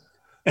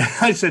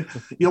I said,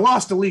 you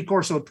lost to Lee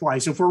Corso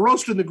twice. If we're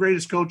roasting the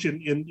greatest coach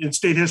in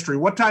state history,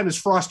 what time is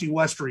Frosty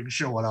Westring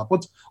showing up?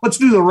 Let's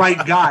do the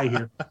right guy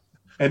here.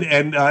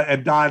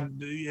 And Don,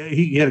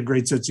 he had a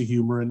great sense of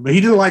humor, but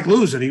he didn't like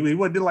losing. He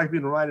didn't like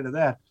being reminded of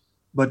that.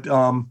 But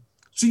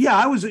so yeah,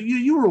 I was.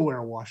 You were aware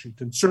of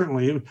Washington,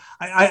 certainly.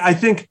 I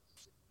think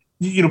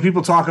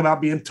people talk about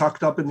being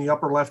tucked up in the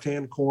upper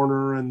left-hand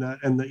corner and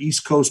the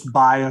East Coast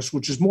bias,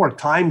 which is more a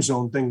time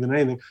zone thing than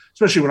anything.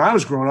 Especially when I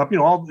was growing up,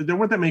 there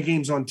weren't that many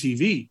games on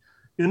TV.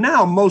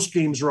 Now most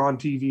games are on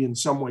TV in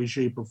some way,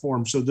 shape, or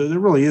form. So there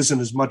really isn't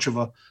as much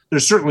of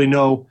there's certainly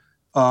no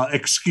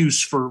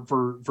excuse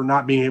for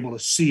not being able to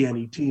see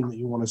any team that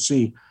you want to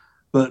see.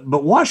 But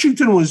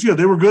Washington was,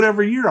 they were good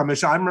every year. I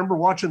remember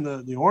watching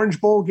the Orange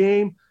Bowl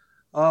game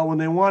when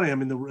they won. I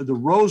mean, the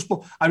Rose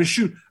Bowl. I mean,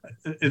 shoot,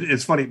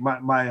 it's funny.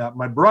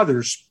 My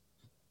brothers,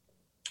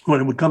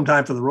 when it would come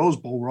time for the Rose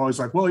Bowl, were always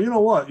like, well, you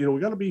know what? We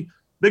got to be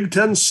Big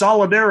Ten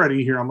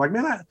solidarity here. I'm like,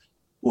 man,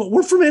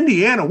 we're from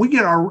Indiana. We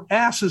get our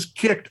asses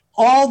kicked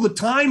all the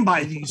time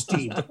by these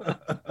teams.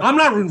 I'm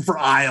not rooting for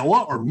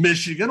Iowa or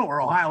Michigan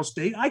or Ohio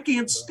State. I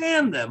can't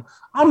stand them.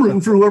 I'm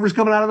rooting for whoever's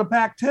coming out of the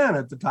Pac-10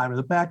 at the time, or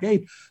the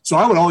Pac-8. So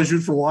I would always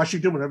root for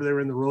Washington whenever they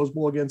were in the Rose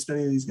Bowl against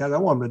any of these guys. I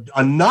wanted to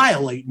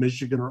annihilate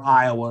Michigan or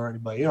Iowa or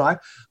anybody. I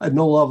had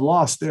no love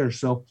lost there.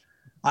 So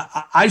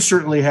I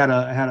certainly had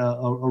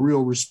a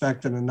real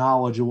respect and a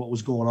knowledge of what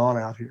was going on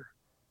out here.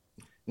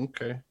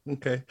 Okay.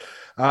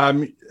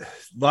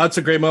 Lots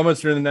of great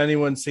moments during the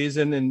 91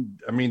 season.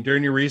 And I mean,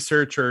 during your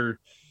research, or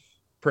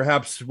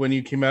perhaps when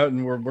you came out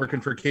and were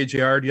working for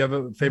KJR, do you have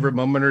a favorite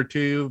moment or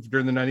two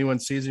during the 91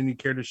 season you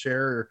care to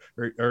share,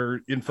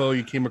 or info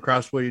you came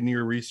across when you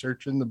were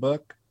researching the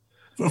book?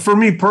 For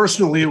me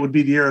personally, it would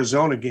be the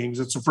Arizona games.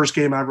 It's the first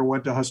game I ever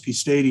went to Husky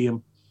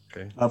Stadium.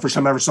 Okay. First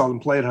time I ever saw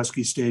them play at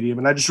Husky Stadium.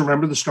 And I just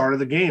remember the start of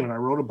the game, and I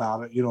wrote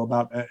about it,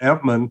 about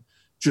Empman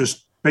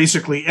just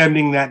basically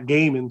ending that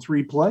game in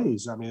 3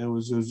 plays. I mean, it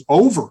was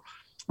over,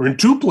 or in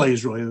 2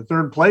 plays, really. The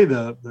third play,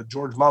 the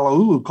George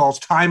Malaulu calls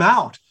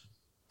timeout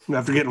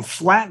after getting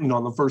flattened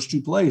on the first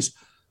 2 plays.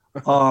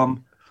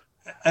 And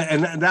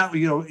that,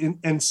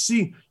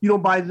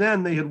 by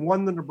then they had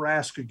won the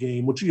Nebraska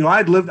game, which,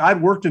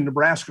 I'd worked in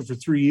Nebraska for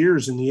 3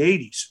 years in the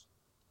 80s.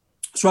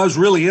 So I was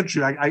really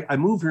interested. I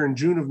moved here in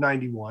June of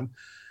 91.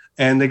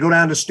 And they go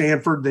down to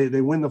Stanford.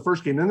 They win the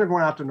first game. Then they're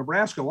going out to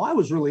Nebraska. Well, I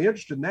was really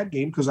interested in that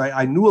game because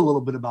I knew a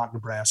little bit about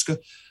Nebraska,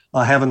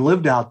 having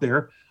lived out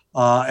there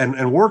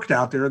and worked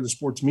out there in the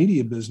sports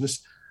media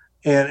business.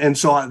 And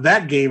so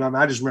that game,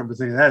 I just remember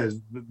thinking that is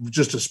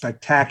just a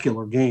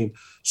spectacular game.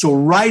 So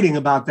writing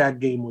about that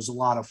game was a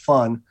lot of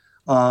fun.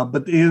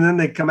 But then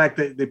they come back.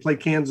 They play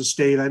Kansas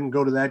State. I didn't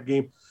go to that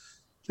game.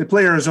 They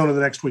play Arizona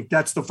the next week.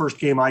 That's the first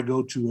game I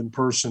go to in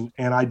person.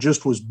 And I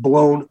just was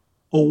blown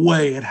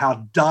away at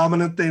how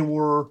dominant they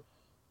were.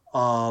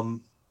 And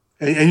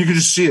you can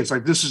just see it. It's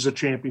like, this is a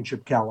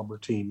championship caliber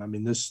team. I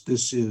mean, this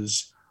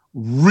is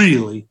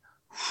really,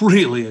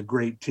 really a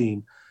great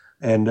team.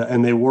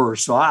 And they were.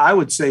 So I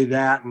would say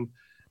that.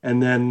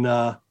 And then,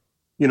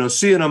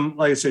 seeing them,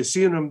 like I say,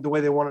 seeing them the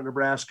way they won at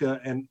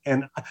Nebraska. And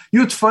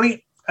it's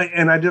funny.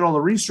 and I did all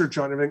the research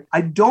on everything.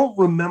 I don't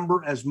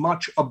remember as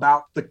much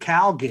about the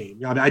Cal game.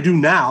 You know, I do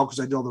now because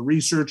I did all the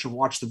research and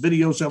watched the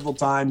video several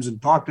times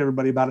and talked to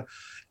everybody about it.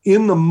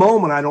 In the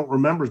moment, I don't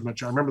remember as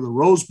much. I remember the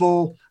Rose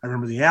Bowl. I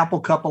remember the Apple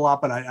Cup a lot,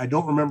 but I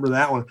don't remember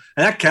that one.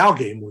 And that Cal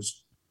game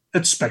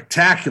it's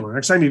spectacular.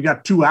 Next time you've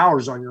got 2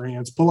 hours on your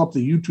hands, pull up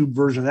the YouTube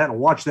version of that and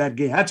watch that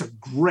game. That's a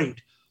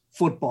great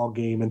football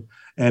game.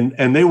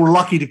 And they were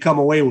lucky to come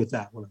away with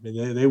that one. I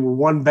mean, they were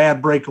one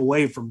bad break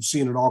away from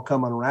seeing it all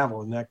come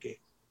unravel in that game.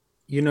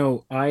 You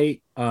know, I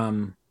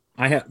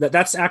have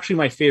that's actually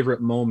my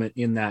favorite moment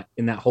in that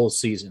whole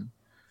season.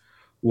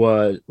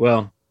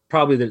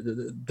 Probably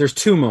there's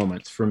two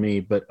moments for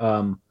me, but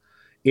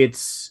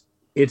it's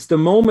the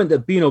moment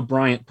that Beano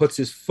Bryant puts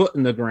his foot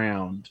in the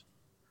ground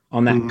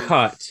on that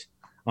cut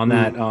on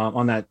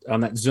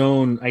that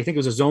zone. I think it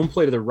was a zone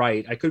play to the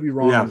right. I could be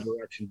wrong in the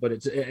direction, but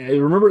I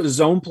remember the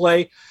zone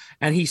play,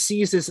 and he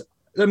sees this.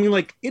 I mean,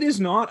 like, it is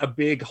not a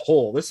big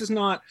hole. This is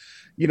not,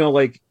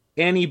 like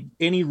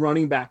any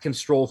running back can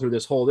stroll through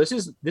this hole. This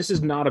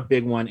is not a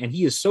big one, and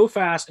he is so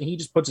fast, and he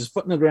just puts his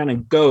foot in the ground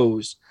and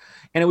goes.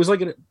 And it was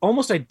like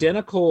almost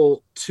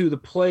identical to the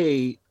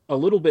play a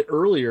little bit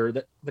earlier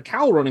that the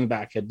Cal running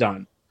back had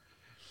done.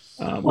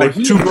 Like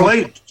two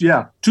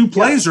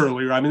plays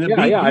earlier. I mean,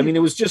 I mean,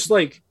 it was just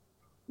like,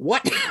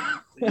 what?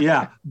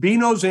 Yeah,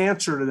 Beano's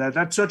answer to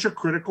that's such a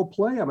critical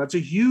play. I mean, that's a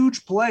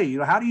huge play.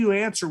 How do you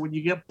answer when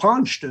you get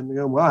punched? And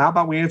well, how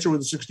about we answer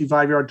with a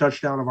 65-yard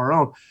touchdown of our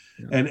own?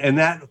 Yeah. And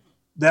that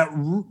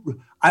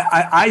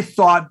I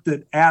thought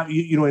that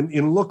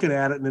in looking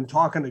at it and then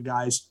talking to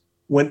guys,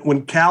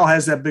 when Cal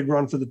has that big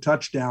run for the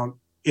touchdown,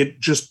 it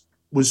just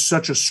was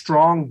such a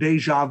strong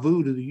deja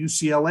vu to the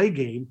UCLA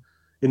game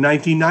in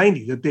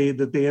 1990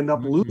 that they end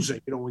up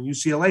losing. When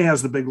UCLA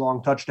has the big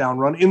long touchdown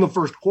run in the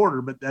first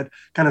quarter, but that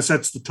kind of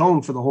sets the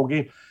tone for the whole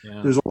game.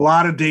 Yeah. There's a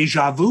lot of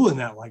deja vu in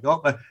that.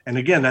 And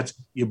again, that's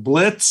you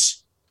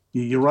blitz,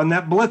 you run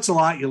that blitz a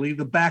lot, you leave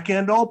the back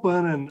end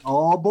open, and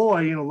oh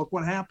boy, look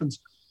what happens.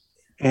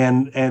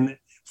 And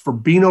for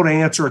Beano to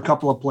answer a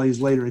couple of plays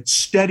later, it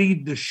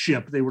steadied the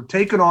ship. They were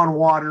taking on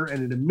water,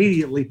 and it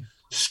immediately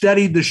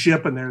steadied the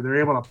ship, and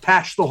they're able to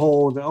patch the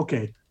hole. And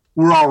okay,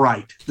 we're all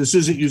right. This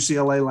isn't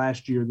UCLA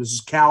last year. This is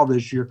Cal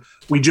this year.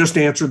 We just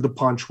answered the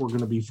punch. We're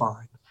going to be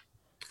fine.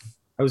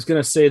 I was going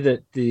to say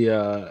that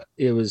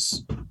it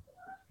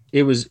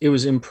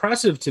was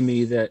impressive to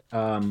me that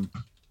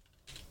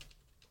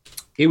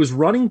it was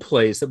running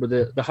plays that were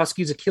the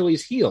Huskies'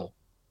 Achilles heel.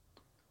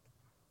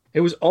 It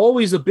was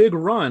always a big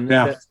run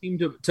that seemed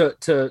to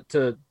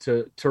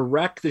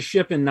wreck the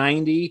ship in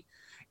 90,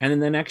 and then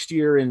the next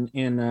year in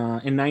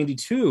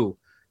 92,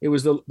 it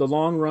was the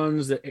long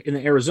runs that in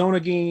the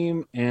Arizona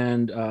game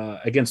and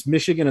against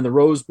Michigan in the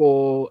Rose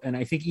Bowl, and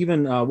I think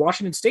even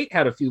Washington State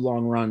had a few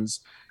long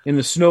runs in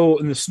the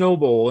snow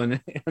bowl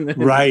and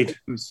right.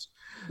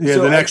 Yeah,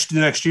 so the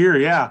next year,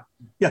 yeah.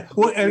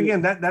 Well, and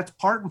again, that's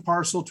part and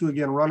parcel to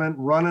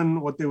running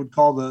what they would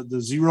call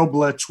the zero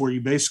blitz, where you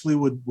basically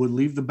would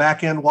leave the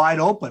back end wide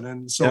open.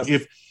 And so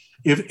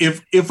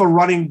if a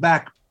running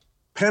back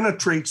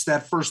penetrates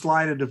that first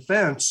line of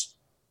defense,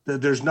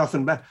 there's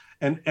nothing back.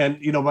 And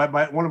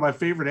one of my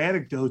favorite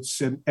anecdotes,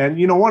 and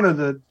one of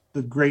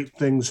the great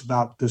things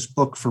about this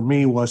book for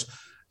me was,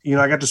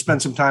 I got to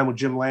spend some time with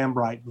Jim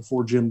Lambright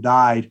before Jim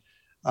died.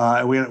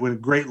 We had a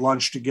great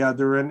lunch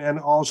together, and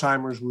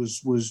Alzheimer's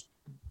was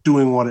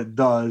doing what it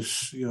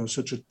does,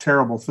 such a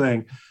terrible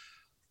thing.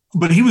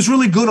 But he was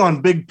really good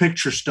on big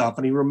picture stuff,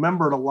 and he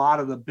remembered a lot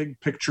of the big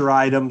picture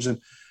items,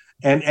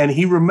 and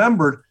he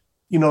remembered,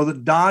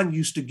 that Don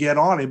used to get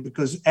on him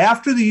because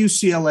after the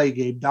UCLA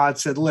game, Don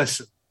said,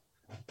 "Listen,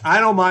 I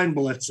don't mind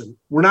blitzing.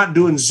 We're not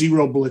doing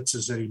zero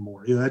blitzes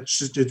anymore. That's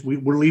just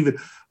we're leaving.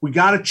 We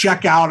got to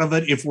check out of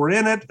it. If we're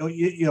in it,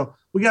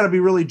 we got to be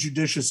really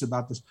judicious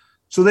about this."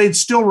 So they'd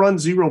still run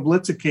zero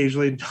blitz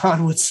occasionally. And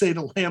Don would say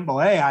to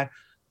Lambeau, "Hey, I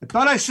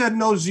thought I said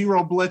no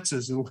zero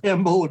blitzes." And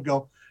Lambeau would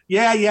go,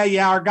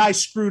 Yeah. Our guy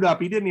screwed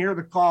up. He didn't hear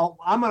the call.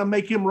 I'm going to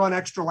make him run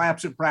extra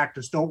laps at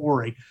practice. Don't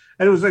worry."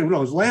 And it was like, it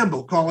was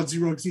Lambeau calling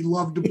zero because he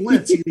loved to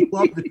blitz. He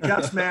loved the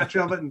chess match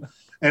of it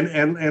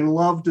and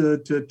loved to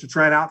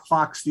try and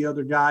outfox the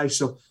other guy.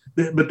 So,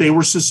 but they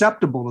were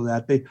susceptible to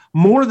that. They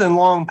more than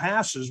long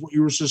passes. What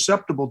you were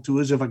susceptible to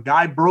is if a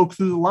guy broke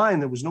through the line,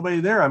 there was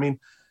nobody there. I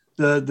mean,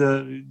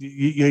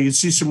 you'd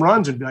see some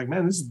runs and be like,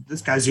 "Man,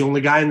 this guy's the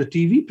only guy in the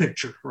TV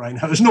picture right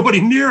now. There's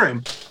nobody near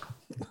him."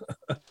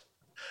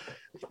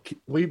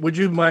 Would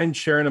you mind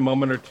sharing a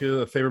moment or two,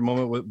 a favorite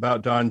moment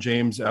about Don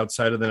James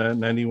outside of the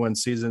 91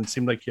 season? It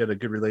seemed like you had a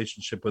good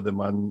relationship with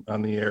him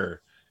on the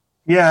air.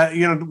 Yeah,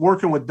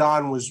 working with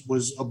Don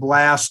was a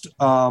blast.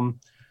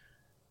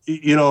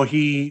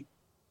 He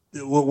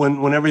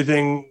when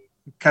everything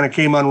kind of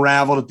came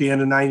unraveled at the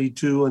end of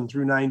 92 and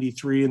through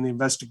 93 and the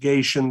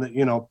investigation that,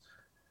 you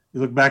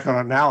look back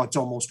on it now, it's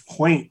almost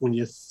quaint when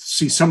you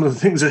see some of the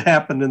things that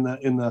happened in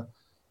the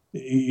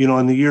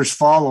years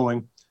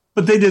following.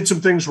 But they did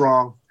some things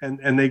wrong,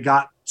 and they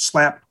got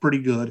slapped pretty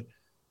good.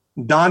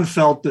 Don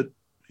felt that,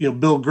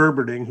 Bill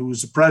Gerberding, who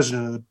was the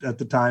president at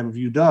the time of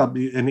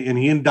UW, and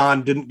he and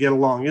Don didn't get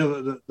along.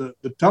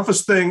 The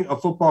toughest thing a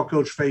football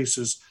coach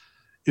faces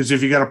is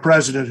if you got a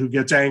president who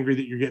gets angry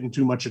that you're getting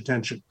too much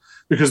attention.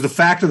 Because the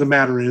fact of the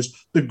matter is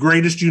the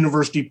greatest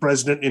university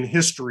president in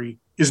history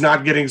is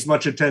not getting as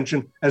much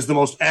attention as the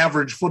most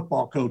average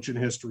football coach in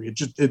history.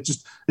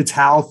 It's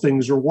how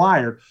things are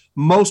wired.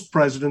 Most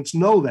presidents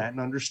know that and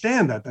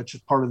understand that. That's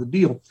just part of the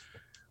deal.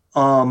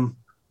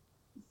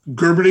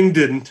 Gerberding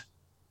didn't.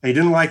 He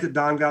didn't like that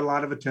Don got a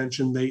lot of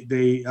attention.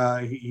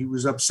 He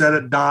was upset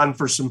at Don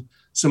for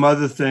some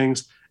other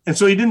things. And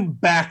so he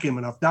didn't back him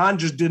enough. Don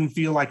just didn't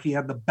feel like he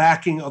had the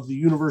backing of the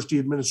university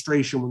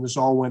administration when this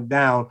all went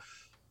down.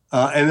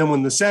 And then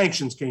when the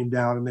sanctions came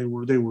down, and they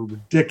were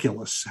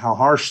ridiculous, how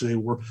harsh they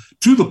were,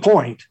 to the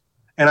point,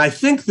 and I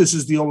think this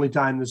is the only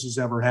time this has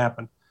ever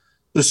happened.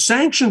 The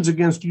sanctions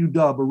against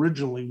UW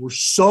originally were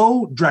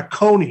so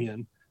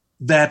draconian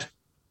that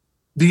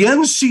the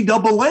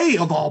NCAA,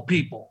 of all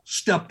people,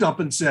 stepped up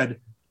and said,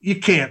 you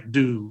can't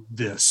do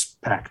this,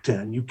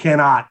 Pac-10. You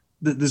cannot.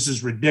 This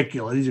is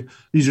ridiculous.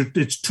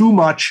 It's too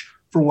much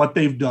for what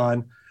they've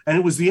done. And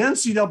it was the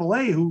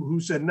NCAA who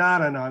said, no.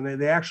 And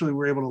they actually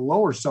were able to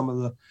lower some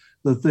of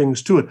the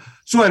things to it.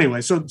 So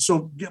anyway,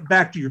 so get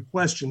back to your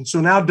question. So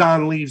now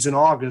Don leaves in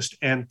August,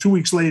 and 2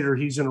 weeks later,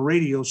 he's in a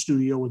radio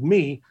studio with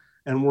me,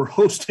 and we're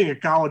hosting a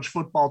college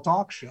football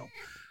talk show.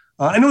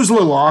 And it was a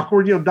little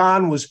awkward.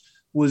 Don was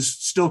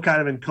still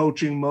kind of in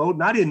coaching mode,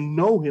 and I didn't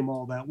know him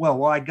all that well.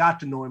 Well, I got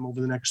to know him over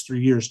the next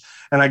 3 years,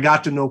 and I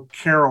got to know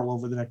Carol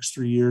over the next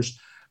 3 years.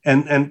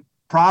 And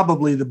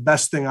probably the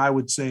best thing I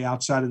would say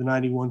outside of the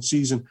 91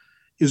 season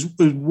is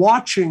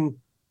watching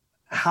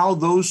how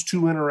those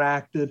two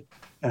interacted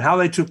and how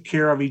they took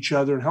care of each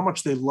other and how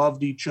much they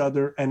loved each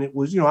other. And it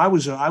was, I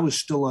was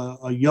still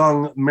a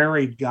young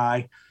married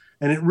guy,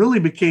 and it really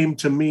became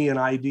to me an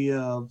idea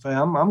of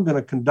I'm going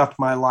to conduct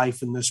my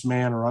life in this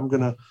manner. I'm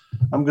going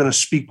to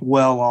speak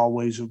well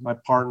always of my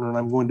partner, and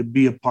I'm going to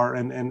be a part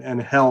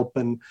and help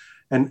and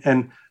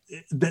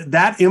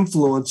that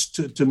influence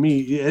to me,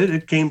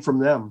 it came from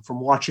them, from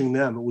watching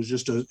them. It was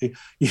just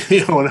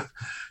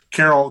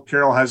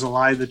Carol has a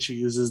line that she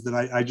uses that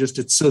I just,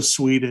 it's so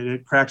sweet.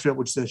 It cracks me up,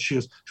 which says, she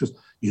goes,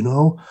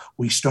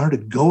 we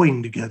started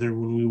going together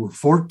when we were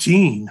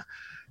 14.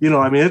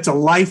 It's a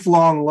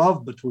lifelong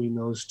love between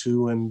those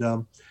two.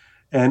 And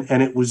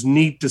it was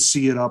neat to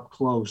see it up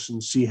close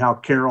and see how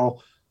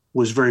Carol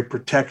was very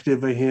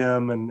protective of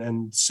him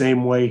and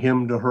same way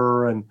him to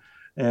her.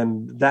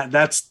 And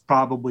that's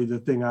probably the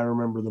thing I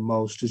remember the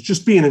most, is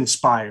just being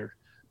inspired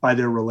by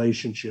their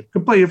relationship.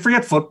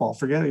 Forget football.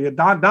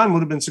 Don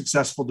would have been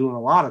successful doing a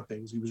lot of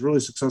things. He was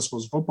really successful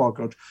as a football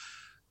coach,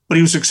 but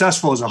he was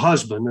successful as a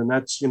husband. And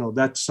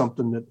that's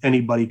something that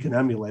anybody can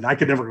emulate. I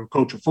could never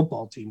coach a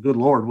football team. Good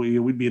Lord.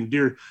 We'd be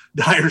in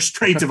dire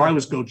straits if I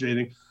was coaching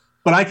anything,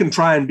 but I can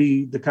try and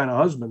be the kind of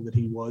husband that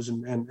he was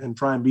and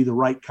try and be the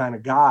right kind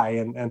of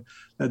guy. And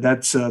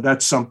that's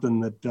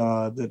something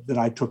that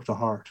I took to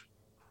heart.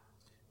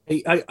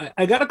 Hey,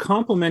 I got to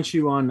compliment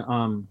you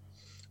on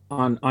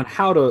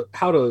how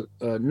to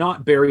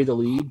not bury the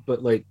lead,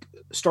 but like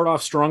start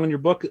off strong in your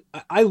book.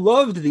 I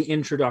loved the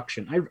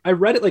introduction. I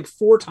read it like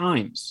 4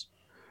 times.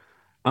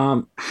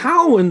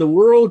 How in the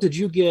world did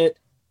you get,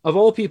 of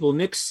all people,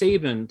 Nick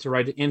Saban to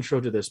write an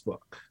intro to this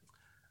book?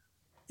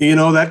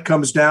 That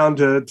comes down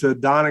to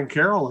Don and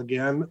Carol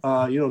again.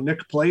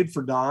 Nick played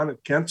for Don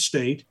at Kent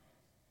State,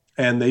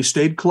 and they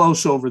stayed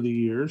close over the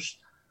years.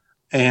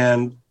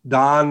 And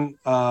Don,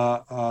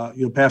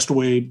 passed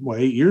away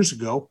 8 years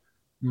ago.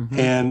 Mm-hmm.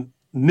 And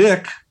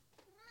Nick,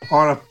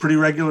 on a pretty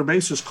regular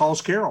basis,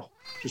 calls Carol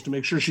just to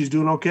make sure she's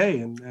doing okay.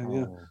 And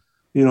are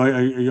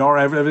you all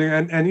right? Everything.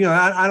 And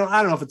I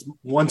don't know if it's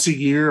once a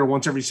year or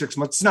once every 6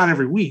 months. It's not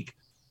every week,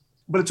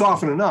 but it's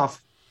often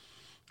enough.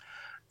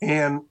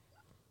 And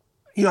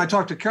I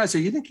talked to Carol. I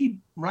said, "You think he'd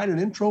write an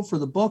intro for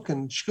the book?"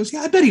 And she goes,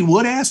 "Yeah, I bet he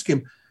would. Ask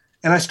him."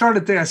 And I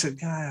started there. I said,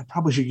 I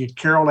probably should get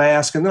Carol to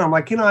ask. And then I'm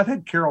like, I've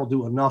had Carol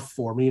do enough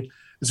for me. And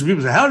so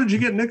people say, how did you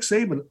get Nick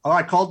Saban? Oh,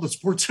 I called the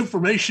sports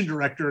information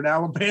director in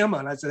Alabama.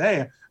 And I said,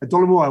 hey, I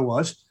told him who I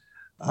was.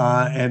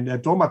 And I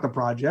told him about the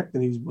project.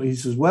 And he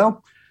says,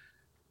 well,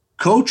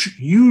 Coach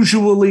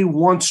usually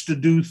wants to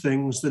do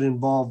things that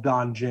involve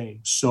Don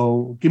James.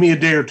 So give me a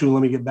day or two.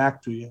 Let me get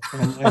back to you.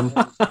 And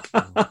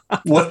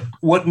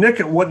what Nick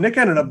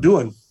ended up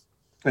doing,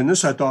 and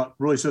this I thought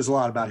really says a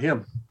lot about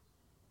him,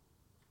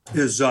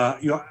 is,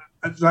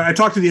 I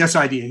talked to the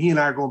SID, and he and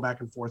I are going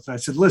back and forth. And I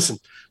said, listen,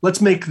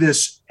 let's make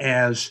this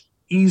as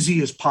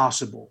easy as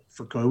possible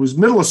for Coach. It was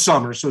middle of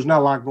summer, so there's not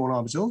a lot going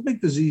on. But let's make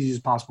this as easy as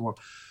possible.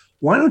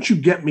 Why don't you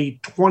get me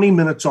 20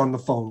 minutes on the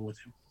phone with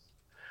him?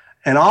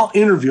 And I'll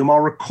interview him. I'll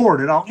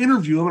record it. I'll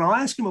interview him, and I'll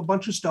ask him a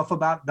bunch of stuff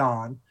about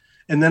Don.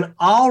 And then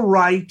I'll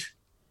write,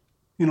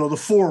 the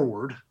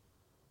foreword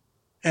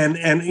and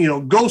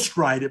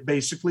ghostwrite it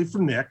basically for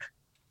Nick.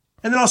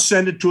 And then I'll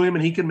send it to him,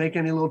 and he can make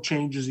any little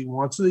changes he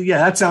wants. So,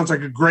 that sounds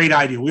like a great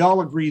idea. We all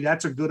agree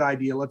that's a good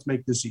idea. Let's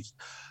make this easy.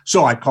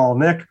 So I call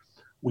Nick.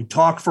 We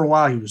talked for a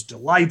while. He was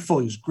delightful.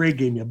 He was great.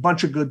 Gave me a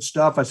bunch of good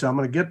stuff. I said, I'm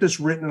going to get this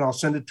written and I'll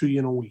send it to you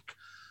in a week.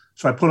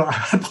 So I put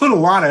a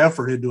lot of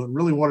effort into it.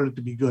 Really wanted it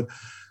to be good.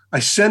 I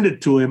send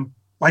it to him.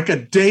 Like a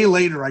day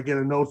later, I get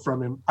a note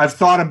from him. I've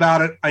thought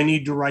about it. I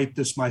need to write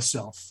this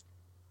myself,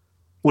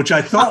 which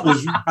I thought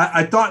was,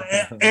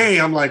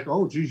 I'm like,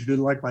 oh, geez, you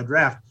didn't like my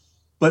draft.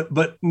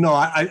 But no,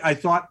 I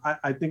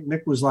think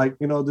Nick was like,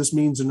 this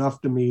means enough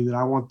to me that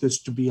I want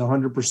this to be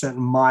 100% in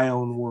my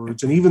own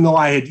words. And even though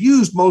I had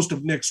used most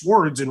of Nick's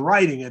words in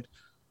writing it,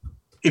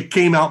 it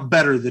came out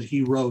better that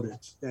he wrote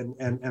it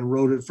and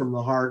wrote it from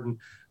the heart. And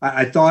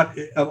I thought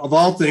of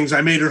all things,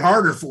 I made it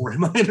harder for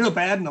him. I ended up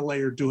adding a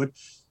layer to it,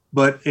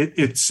 but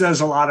it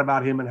says a lot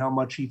about him and how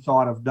much he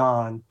thought of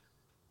Don,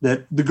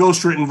 that the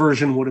ghostwritten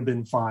version would have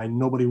been fine.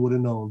 Nobody would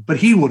have known, but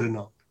he would have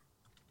known.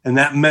 And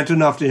that meant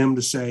enough to him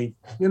to say,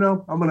 I'm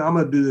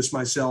gonna do this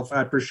myself.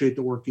 I appreciate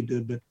the work you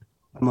did, but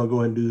I'm gonna go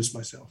ahead and do this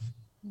myself.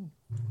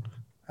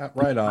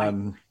 Right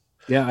on.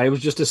 I was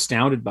just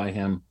astounded by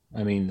him.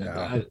 I mean,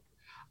 Yeah.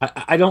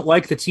 I don't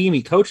like the team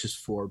he coaches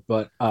for,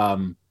 but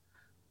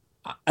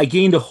I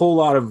gained a whole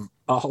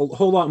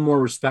lot more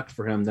respect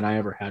for him than I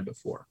ever had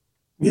before.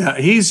 Yeah,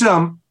 he's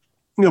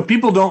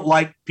people don't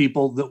like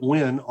people that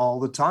win all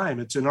the time.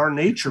 It's in our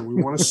nature.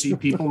 We want to see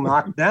people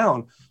knocked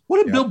down.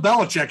 What did Bill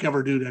Belichick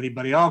ever do to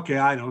anybody? Okay,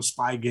 I know,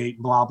 Spygate,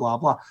 blah, blah,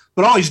 blah.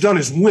 But all he's done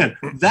is win.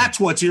 That's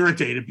what's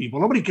irritated people.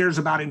 Nobody cares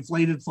about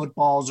inflated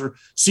footballs or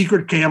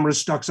secret cameras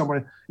stuck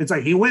somewhere. It's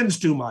like he wins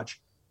too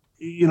much.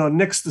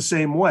 Nick's the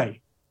same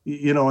way.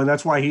 And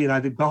that's why he and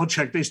I think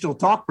Belichick, they still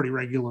talk pretty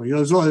regularly.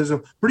 There's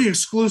a pretty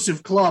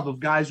exclusive club of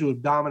guys who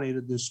have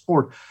dominated this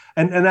sport.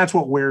 And that's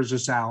what wears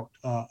us out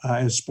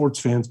as sports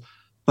fans.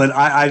 But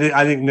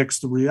I think Nick's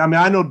the real. I mean,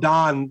 I know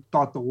Don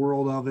thought the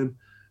world of him,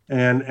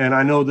 and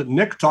I know that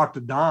Nick talked to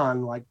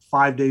Don like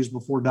 5 days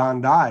before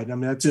Don died. I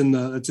mean, that's in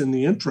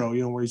the intro,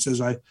 where he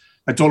says, I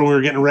told him we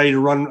were getting ready to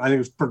run, I think it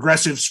was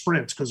progressive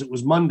sprints because it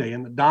was Monday,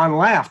 and Don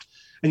laughed.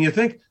 And you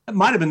think that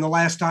might have been the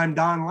last time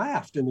Don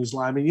laughed in his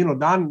life. I mean,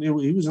 Don, he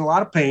was in a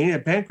lot of pain. He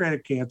had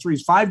pancreatic cancer.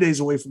 He's 5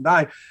 days away from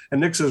dying. And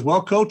Nick says,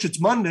 well, Coach, it's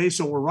Monday,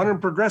 so we're running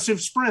progressive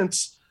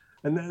sprints.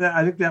 And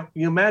I think that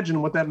you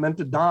imagine what that meant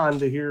to Don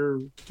to hear,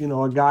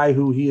 a guy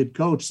who he had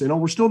coached say, no,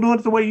 we're still doing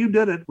it the way you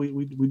did it.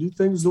 We do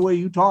things the way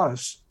you taught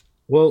us.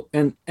 Well,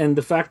 and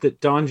the fact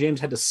that Don James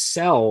had to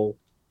sell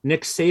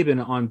Nick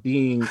Saban on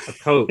being a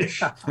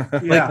coach,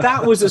 like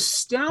that was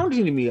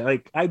astounding to me.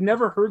 Like I've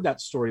never heard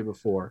that story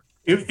before.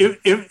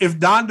 If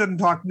Don doesn't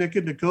talk Nick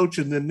into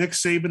coaching, then Nick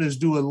Saban is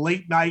doing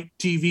late night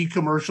TV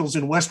commercials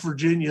in West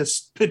Virginia,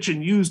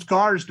 pitching used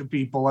cars to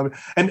people. I mean,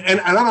 and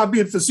I'm not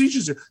being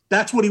facetious here.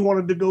 That's what he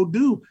wanted to go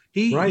do.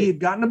 He had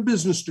gotten a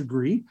business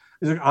degree.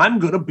 He's like, I'm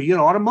going to be an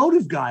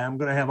automotive guy. I'm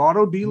going to have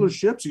auto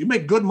dealerships. You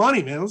make good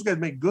money, man. Those guys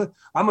make good.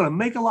 I'm going to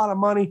make a lot of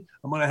money.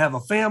 I'm going to have a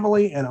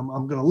family, and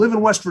I'm going to live in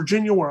West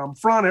Virginia where I'm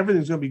from.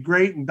 Everything's going to be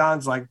great. And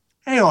Don's like,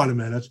 hang on a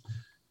minute.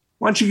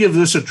 Why don't you give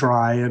this a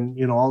try? And,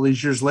 all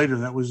these years later,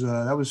 that was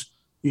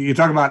you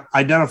talk about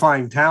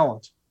identifying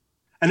talent.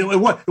 And it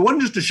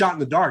wasn't just a shot in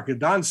the dark. And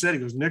Don said, he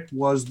goes, Nick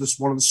was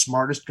one of the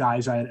smartest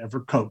guys I had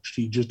ever coached.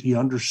 He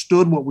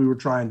understood what we were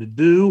trying to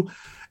do.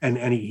 And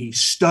he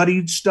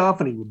studied stuff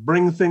and he would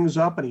bring things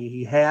up and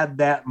he had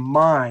that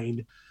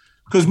mind,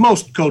 because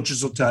most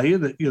coaches will tell you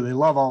that, they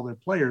love all their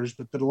players,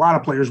 but that a lot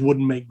of players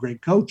wouldn't make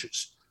great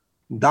coaches.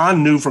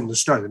 Don knew from the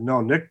start that no,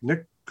 Nick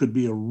could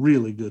be a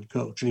really good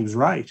coach. And he was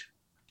right.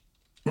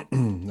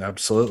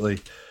 Absolutely.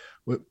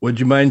 Would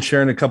you mind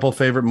sharing a couple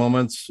favorite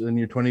moments in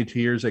your 22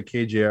 years at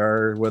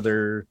KJR,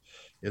 whether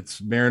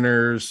it's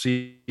Mariners,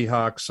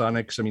 Seahawks,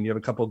 Sonics? I mean, you have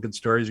a couple of good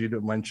stories you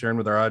don't mind sharing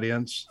with our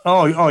audience?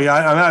 Oh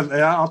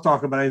yeah. I'll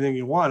talk about anything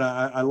you want.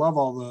 I love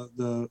all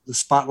the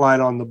spotlight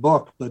on the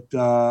book, but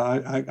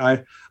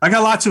I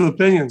got lots of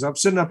opinions. I'm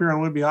sitting up here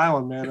on Whidbey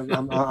Island, man.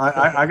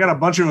 I got a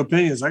bunch of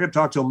opinions. I could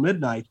talk till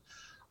midnight.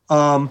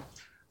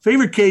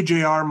 Favorite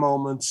KJR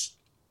moments.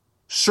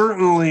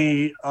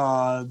 Certainly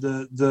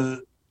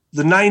the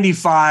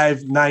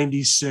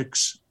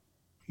 95-96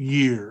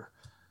 year,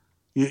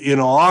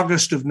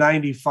 August of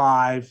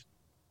 95,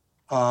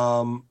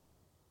 the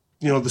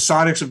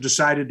Sonics have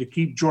decided to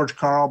keep George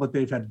Karl, but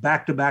they've had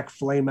back-to-back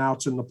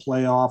flameouts in the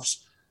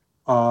playoffs.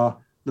 The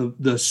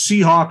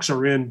Seahawks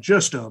are in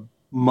just a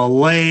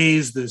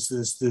malaise. This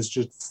just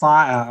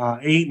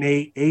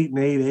 8-8,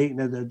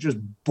 8-8. They're just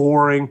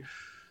boring.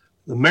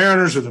 The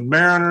Mariners are the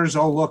Mariners.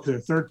 Oh, look, they're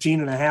 13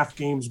 and a half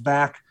games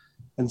back.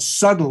 And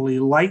suddenly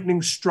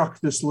lightning struck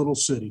this little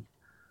city.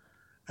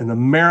 And the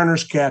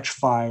Mariners catch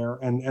fire.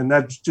 And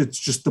it's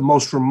just the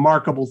most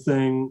remarkable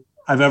thing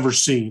I've ever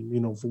seen,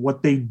 for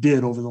what they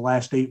did over the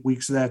last 8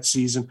 weeks of that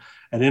season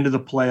and into the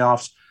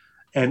playoffs.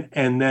 And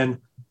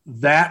then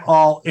that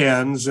all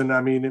ends. And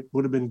I mean, it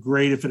would have been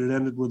great if it had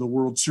ended with a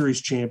World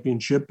Series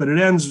championship, but it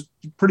ends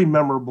in pretty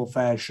memorable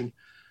fashion.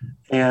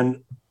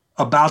 And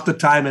about the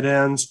time it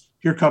ends,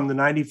 here come the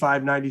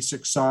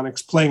 95-96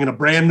 Sonics playing in a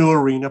brand new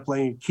arena,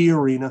 playing in Key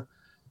Arena.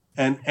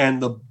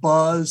 and the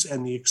buzz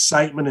and the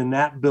excitement in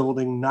that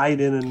building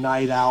night in and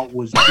night out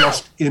was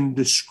just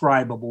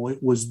indescribable.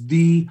 It was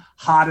the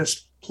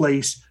hottest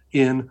place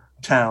in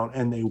town,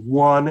 and they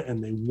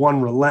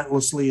won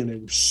relentlessly, and they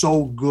were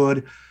so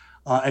good.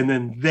 And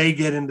then they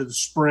get into the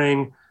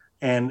spring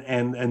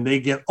and they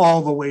get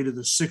all the way to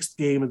the 6th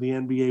game of the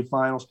NBA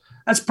Finals.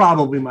 That's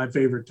probably my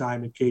favorite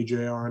time at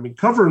KJR. I mean,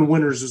 covering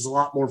winners is a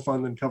lot more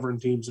fun than covering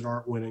teams that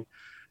aren't winning.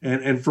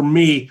 And for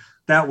me,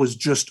 that was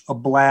just a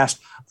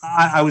blast.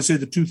 I would say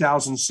the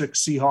 2006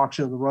 Seahawks,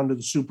 the run to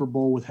the Super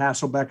Bowl with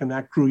Hasselbeck and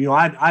that crew.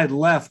 I had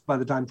left by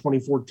the time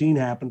 2014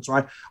 happened,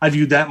 so I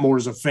viewed that more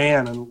as a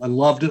fan and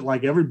loved it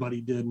like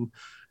everybody did,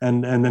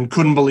 and then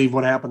couldn't believe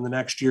what happened the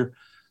next year.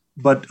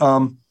 But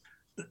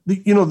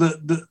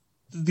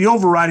the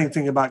overriding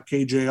thing about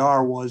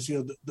KJR was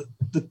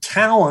the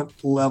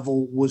talent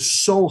level was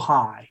so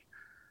high,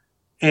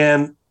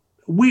 and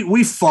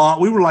we fought.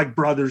 We were like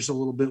brothers a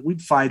little bit.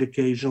 We'd fight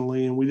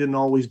occasionally, and we didn't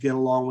always get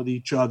along with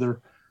each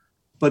other.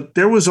 But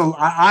there was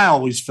I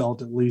always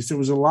felt, at least, there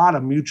was a lot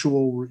of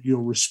mutual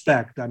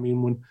respect. I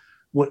mean,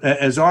 when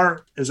as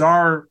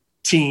our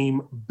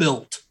team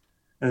built,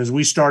 and as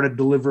we started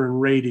delivering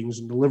ratings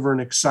and delivering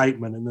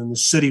excitement, and then the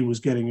city was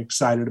getting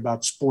excited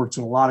about sports,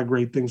 and a lot of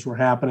great things were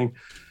happening,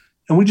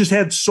 and we just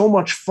had so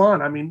much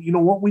fun. I mean,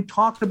 what we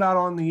talked about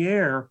on the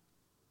air,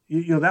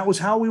 that was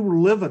how we were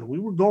living. We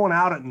were going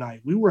out at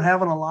night. We were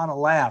having a lot of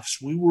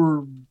laughs. We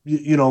were,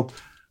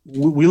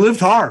 we lived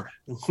hard.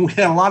 We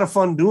had a lot of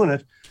fun doing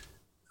it.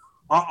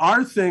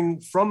 Our thing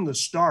from the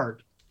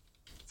start,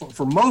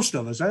 for most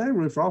of us, I think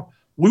really for all,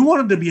 we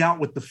wanted to be out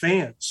with the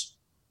fans.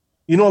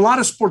 A lot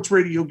of sports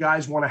radio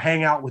guys want to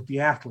hang out with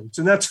the athletes,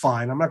 and that's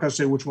fine. I'm not going to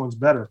say which one's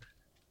better.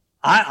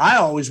 I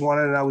always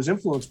wanted, and I was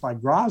influenced by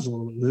Graz a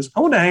little bit with this,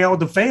 I wanted to hang out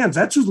with the fans.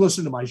 That's who's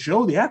listening to my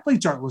show. The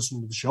athletes aren't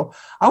listening to the show.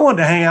 I wanted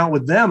to hang out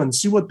with them and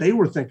see what they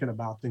were thinking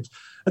about things.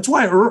 That's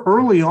why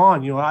early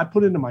on, I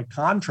put into my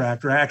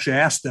contract, or I actually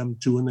asked them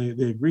to, and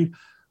they agreed.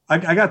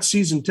 I got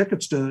season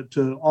tickets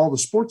to all the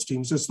sports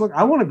teams. It's, look,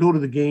 I want to go to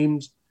the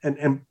games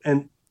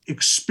and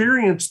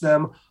experience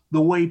them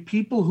the way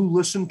people who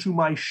listen to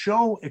my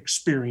show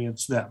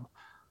experience them.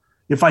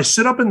 If I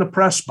sit up in the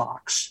press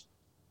box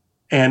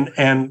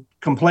and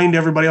complain to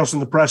everybody else in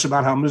the press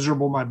about how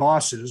miserable my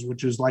boss is,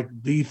 which is like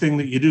the thing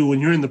that you do when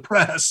you're in the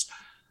press,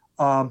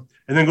 and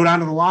then go down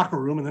to the locker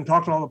room and then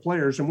talk to all the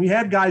players. And we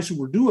had guys who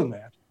were doing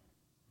that.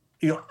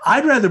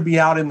 I'd rather be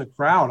out in the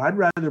crowd. I'd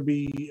rather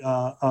be,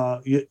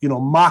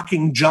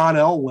 mocking John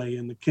Elway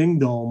in the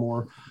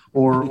Kingdome,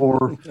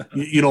 or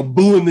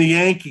booing the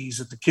Yankees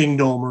at the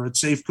Kingdome or at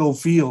Safeco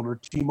Field or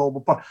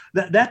T-Mobile Park.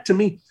 That to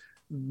me,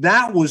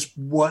 that was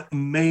what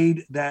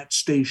made that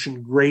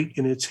station great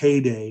in its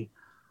heyday.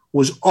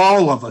 Was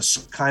all of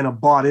us kind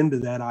of bought into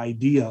that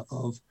idea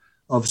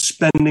of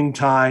spending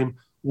time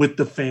with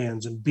the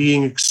fans and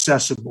being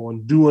accessible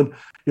and doing,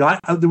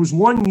 there was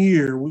one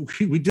year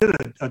we did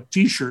a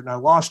T-shirt, and I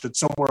lost it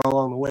somewhere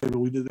along the way, but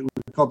we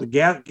called the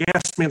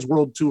Gasman's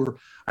World Tour.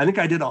 I think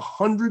I did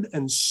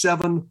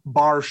 107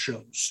 bar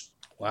shows.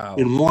 Wow.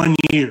 In 1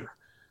 year.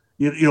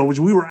 Which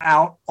we were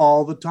out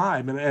all the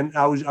time, and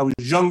I was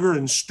younger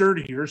and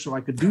sturdier, so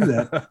I could do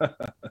that.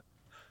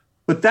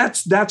 But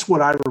that's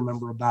what I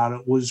remember about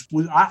it was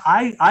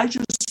I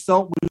just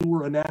felt we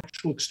were a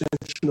natural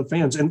extension of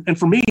fans. And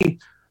for me,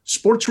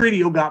 sports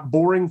radio got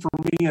boring for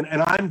me, and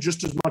I'm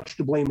just as much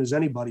to blame as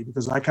anybody,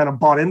 because I kind of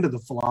bought into the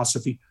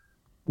philosophy.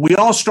 We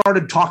all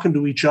started talking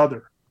to each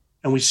other,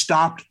 and we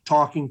stopped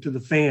talking to the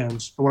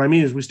fans. And what I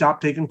mean is we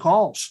stopped taking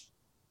calls.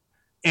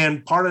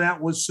 And part of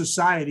that was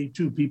society,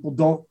 too. People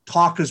don't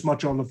talk as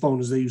much on the phone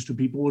as they used to.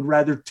 People would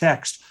rather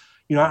text.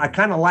 I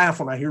kind of laugh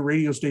when I hear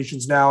radio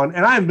stations now, and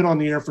I haven't been on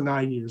the air for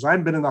 9 years. I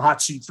haven't been in the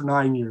hot seat for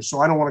 9 years, so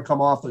I don't want to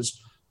come off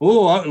as,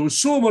 it was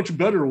so much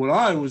better when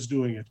I was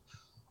doing it.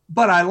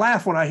 But I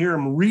laugh when I hear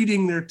them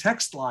reading their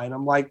text line.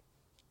 I'm like,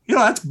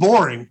 that's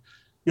boring.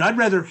 I'd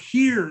rather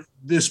hear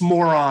this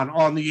moron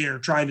on the air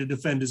trying to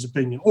defend his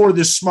opinion, or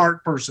this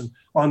smart person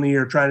on the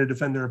air trying to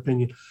defend their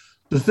opinion.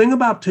 The thing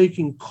about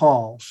taking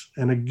calls,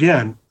 and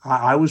again,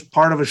 I was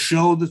part of a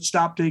show that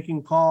stopped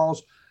taking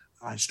calls.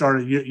 I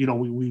started,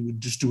 we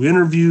would just do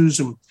interviews.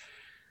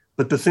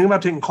 But the thing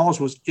about taking calls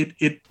was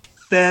it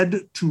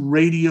fed to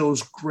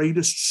radio's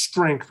greatest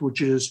strength,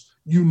 which is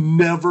you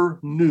never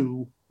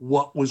knew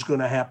what was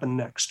going to happen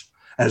next.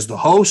 As the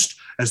host,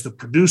 as the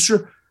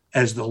producer,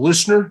 as the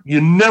listener,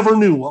 you never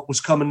knew what was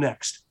coming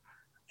next.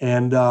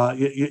 And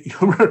you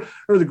remember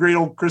the great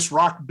old Chris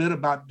Rock bit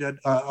about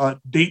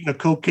dating a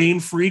cocaine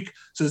freak?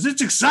 Says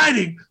it's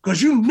exciting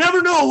because you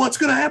never know what's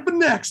going to happen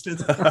next.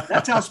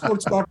 That's how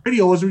sports talk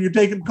radio was when you're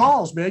taking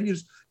calls, man.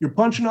 You're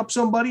punching up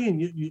somebody,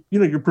 and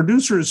your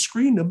producer has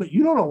screened them, but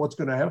you don't know what's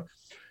going to happen.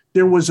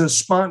 There was a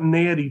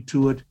spontaneity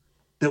to it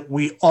that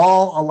we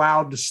all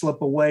allowed to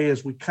slip away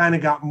as we kind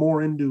of got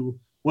more into,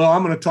 well,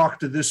 I'm going to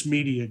talk to this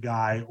media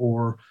guy,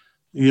 or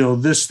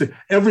this thing.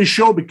 Every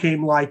show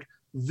became like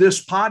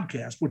this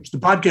podcast, which the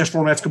podcast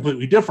format's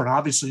completely different.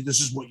 Obviously, this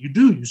is what you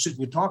do. You sit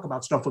and you talk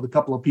about stuff with a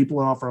couple of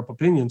people and offer up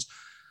opinions.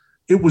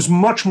 It was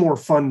much more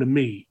fun to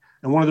me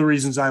And one of the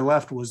reasons I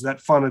left was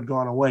that fun had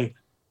gone away,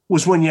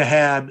 was when you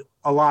had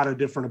a lot of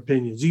different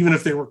opinions, even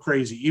if they were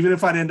crazy, even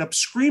if I'd end up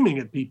screaming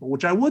at people,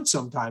 which I would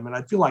sometime, and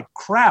I'd feel like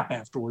crap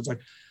afterwards. Like,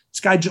 this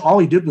guy, all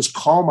he did was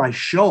call my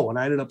show, and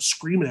I ended up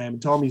screaming at him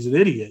and telling him he's an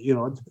idiot.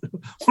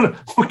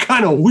 What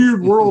kind of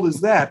weird world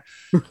is that?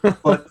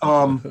 But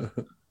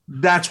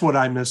that's what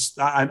I missed.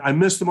 I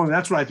missed the most.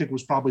 That's what I think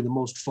was probably the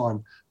most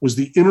fun, was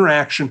the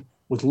interaction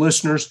with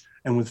listeners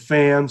and with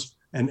fans,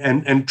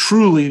 and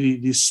truly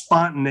the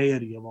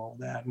spontaneity of all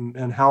that,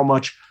 and how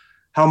much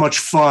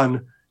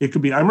fun it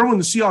could be. I remember when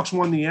the Seahawks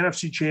won the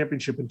NFC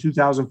Championship in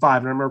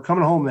 2005, and I remember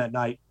coming home that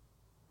night,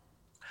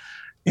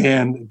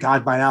 and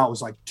God, by now it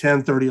was like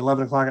 10:30,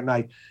 11 o'clock at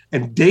night,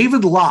 and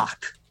David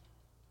Locke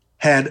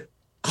had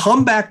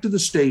come back to the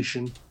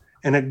station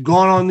and had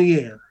gone on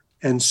the air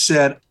and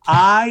said,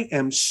 I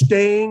am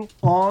staying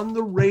on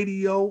the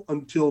radio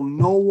until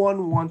no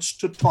one wants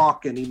to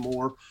talk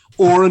anymore,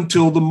 or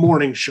until the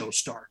morning show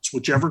starts,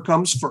 whichever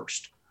comes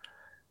first.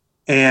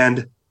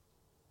 And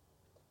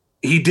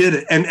he did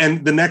it.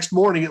 And the next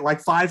morning at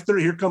like 5:30,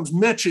 here comes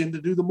Mitch in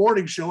to do the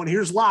morning show. And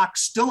here's Locke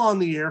still on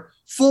the air,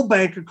 full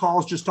bank of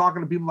calls, just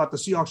talking to people about the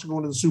Seahawks are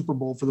going to the Super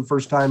Bowl for the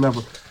first time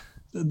ever.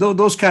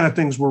 Those kind of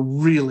things were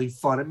really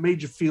fun. It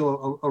made you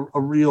feel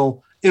a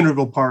real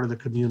integral part of the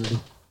community.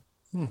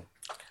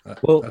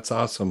 Well, that's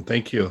awesome.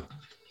 Thank you.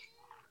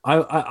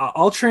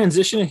 I'll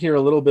transition here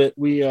a little bit.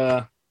 We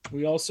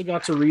also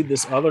got to read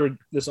this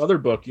other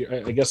book.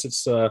 I guess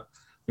it's an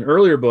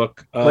earlier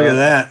book. Look at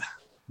that.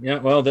 Yeah.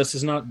 Well, this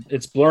is not.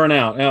 It's blurring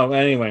out. Oh,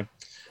 anyway.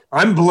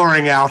 I'm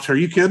blurring out. Are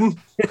you kidding?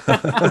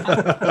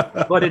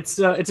 But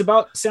it's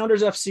about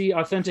Sounders FC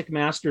Authentic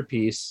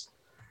Masterpiece,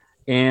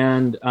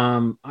 and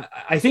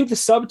I think the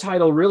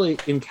subtitle really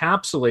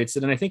encapsulates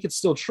it, and I think it's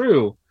still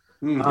true.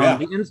 Yeah.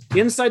 The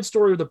inside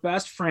story of the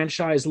best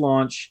franchise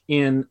launch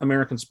in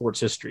American sports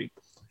history.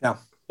 Yeah.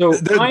 So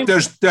there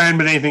hasn't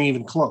been anything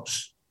even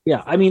close.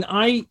 Yeah. I mean,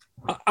 I'm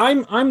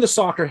the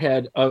soccer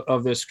head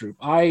of this group.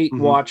 I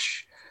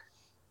watch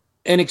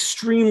an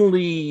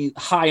extremely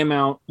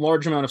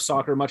large amount of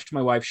soccer, much to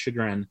my wife's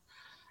chagrin.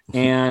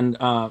 And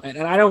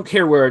I don't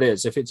care where it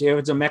is. If it's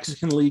a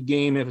Mexican league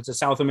game, if it's a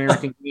South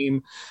American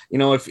game,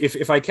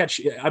 if I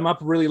I'm up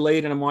really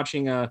late and I'm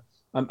watching a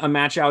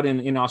match out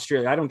in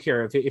Australia, I don't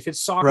care if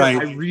it's soccer. Right.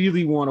 I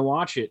really want to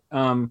watch it.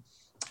 And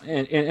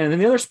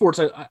the other sports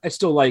I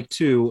still like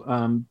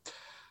too.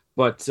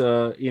 But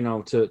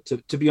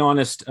to be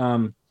honest,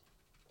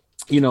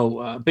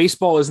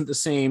 baseball isn't the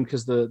same,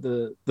 because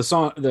the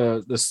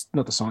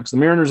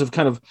Mariners have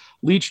kind of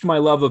leached my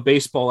love of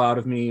baseball out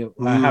of me.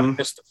 I haven't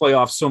missed the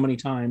playoffs so many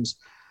times,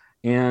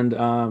 and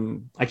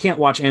I can't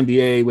watch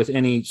NBA with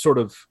any sort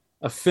of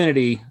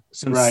affinity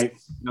since the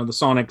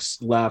Sonics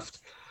left.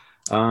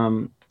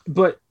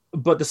 But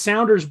the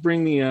Sounders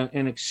bring me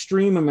an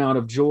extreme amount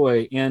of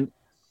joy, and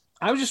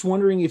I was just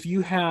wondering if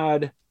you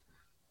had.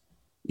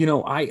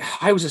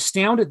 I was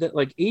astounded that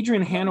like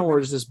Adrian Hanover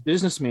is this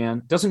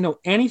businessman, doesn't know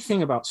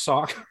anything about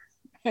soccer,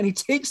 and he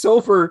takes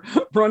over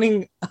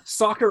running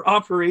soccer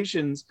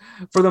operations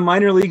for the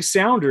minor league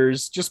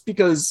Sounders just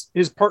because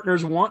his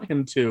partners want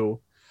him to.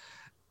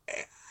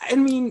 I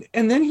mean,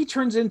 and then he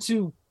turns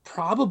into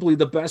probably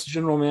the best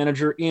general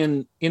manager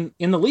in the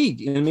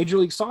league, in Major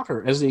League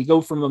Soccer, as they go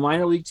from a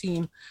minor league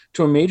team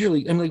to a major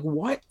league. I'm like,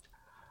 what?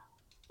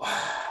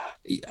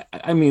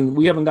 I mean,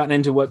 we haven't gotten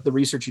into what the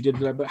research you did,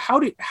 but how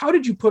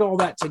did you put all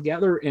that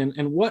together,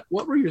 and what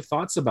were your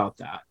thoughts about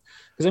that?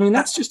 Because I mean,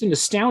 that's just an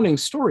astounding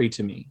story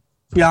to me.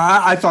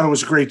 Yeah, I thought it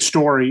was a great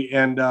story,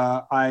 and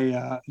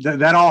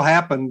that all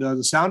happened.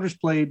 The Sounders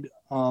played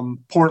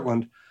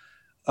Portland,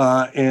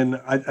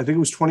 and I think it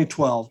was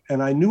 2012,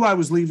 and I knew I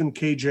was leaving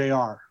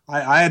KJR.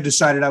 I had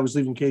decided I was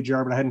leaving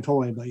KJR, but I hadn't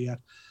told anybody yet.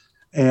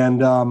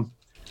 And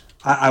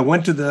I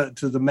went to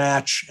the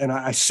match, and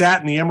I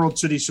sat in the Emerald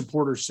City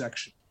supporters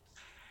section.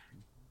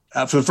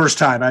 For the first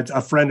time, I had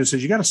a friend who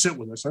said, "You got to sit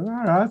with us." I said,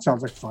 "Oh, that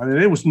sounds like fun."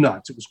 And it was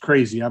nuts. It was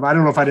crazy. I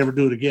don't know if I'd ever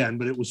do it again,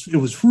 but it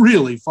was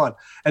really fun.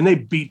 And they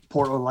beat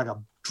Portland like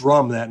a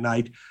drum that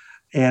night.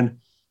 And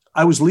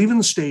I was leaving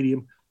the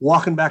stadium,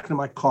 walking back to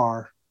my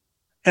car,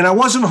 and I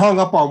wasn't hung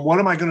up on what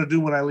am I going to do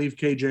when I leave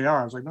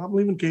KJR. I was like, "No, I'm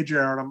leaving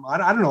KJR. And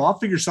I don't know. I'll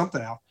figure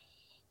something out."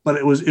 But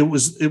it was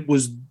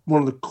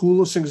one of the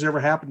coolest things that ever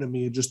happened to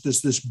me. Just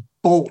this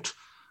bolt,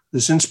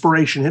 this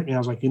inspiration hit me. I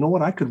was like, you know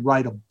what? I could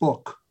write a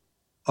book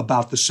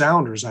about the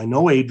Sounders. I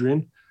know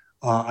Adrian,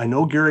 I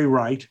know Gary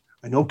Wright,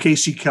 I know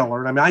Casey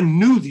Keller. I mean, I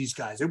knew these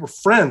guys. They were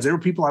friends. They were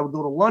people I would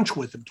go to lunch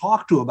with and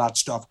talk to about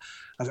stuff.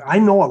 I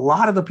know a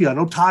lot of the people. I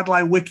know Todd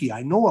Lywicki.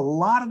 I know a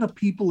lot of the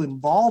people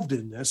involved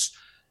in this.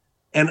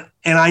 And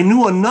I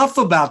knew enough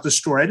about the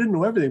story. I didn't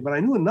know everything, but I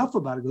knew enough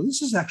about it.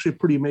 This is actually a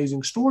pretty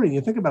amazing story. And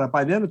you think about it,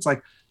 by then it's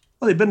like,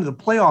 well, they've been to the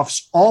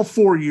playoffs all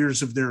 4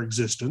 years of their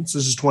existence.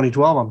 This is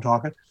 2012 I'm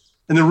talking.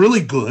 And they're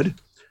really good.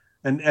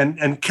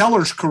 and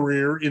Keller's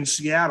career in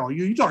Seattle.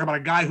 You talk about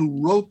a guy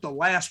who wrote the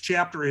last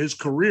chapter of his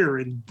career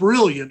in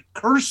brilliant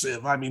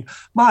cursive. I mean,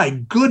 my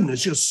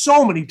goodness, just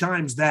so many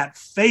times that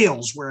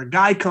fails where a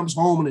guy comes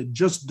home and it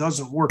just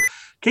doesn't work.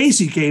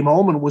 Casey came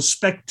home and was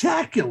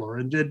spectacular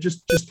and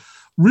just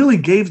really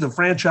gave the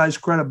franchise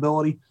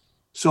credibility.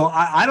 So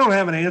I don't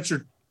have an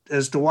answer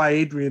as to why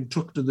Adrian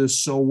took to this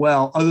so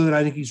well, other than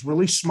I think he's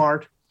really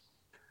smart.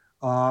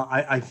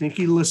 I think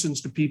he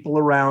listens to people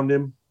around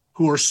him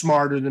who are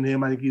smarter than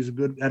him. I think he's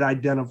good at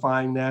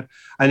identifying that.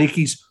 I think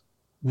he's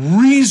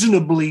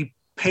reasonably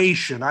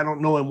patient. I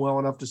don't know him well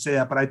enough to say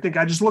that, but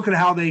I just look at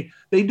how they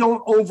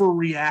don't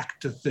overreact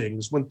to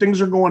things. When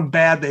things are going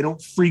bad, they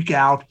don't freak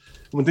out.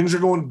 When things are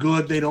going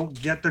good, they don't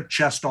get their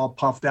chest all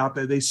puffed out.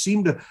 They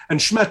seem to, and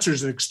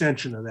Schmetzer's an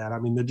extension of that. I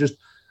mean, they're just,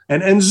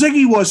 and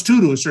Ziggy was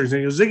too, to a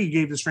certain extent. Ziggy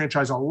gave this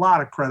franchise a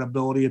lot of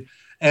credibility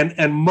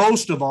and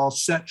most of all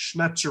set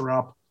Schmetzer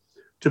up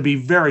to be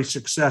very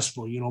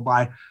successful,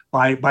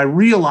 by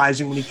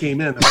realizing when he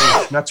came in that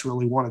Schmetz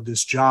really wanted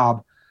this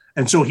job.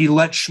 And so he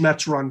let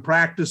Schmetz run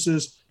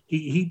practices.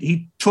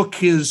 He took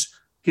his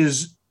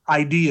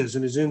ideas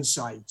and his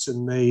insights,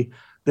 and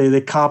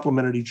they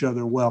complemented each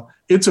other well.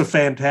 It's a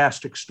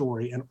fantastic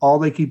story, and all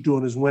they keep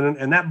doing is winning.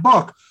 And that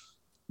book,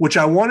 which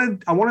I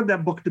wanted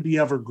that book to be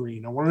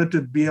evergreen. I wanted it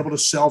to be able to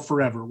sell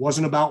forever. It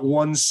wasn't about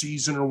one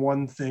season or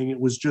one thing. It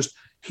was just,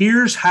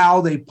 here's how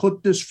they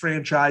put this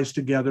franchise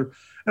together.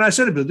 And I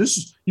said to him,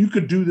 you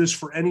could do this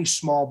for any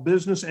small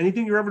business,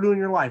 anything you're ever doing in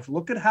your life.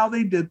 Look at how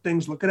they did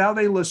things. Look at how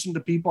they listened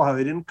to people, how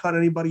they didn't cut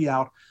anybody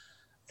out.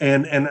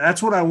 And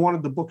that's what I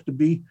wanted the book to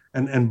be.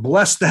 And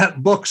bless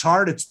that book's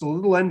heart. It's the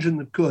little engine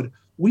that could.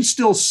 We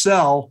still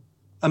sell.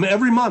 I mean,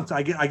 every month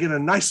I get a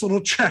nice little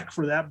check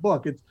for that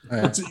book.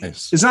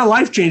 It's not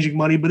life-changing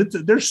money,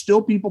 but there's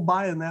still people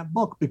buying that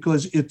book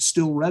because it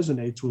still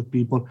resonates with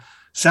people.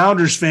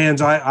 Sounders fans,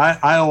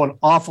 I owe an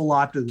awful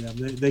lot to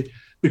them. They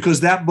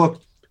because that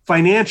book,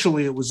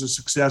 financially, it was a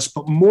success,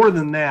 but more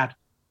than that,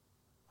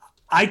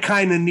 I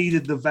kind of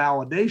needed the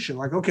validation.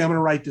 Like, okay, I'm going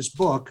to write this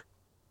book.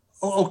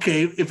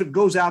 Okay, if it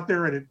goes out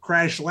there and it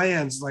crash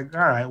lands, like,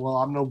 all right, well,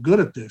 I'm no good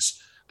at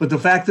this. But the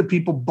fact that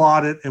people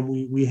bought it and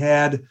we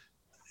had,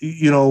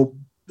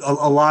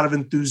 a lot of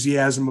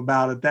enthusiasm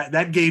about it,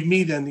 that gave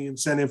me then the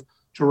incentive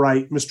to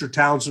write Mr.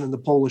 Townsend and the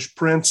Polish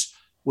Prince,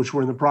 which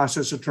we're in the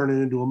process of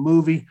turning into a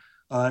movie.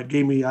 It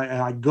gave me,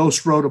 I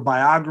ghost wrote a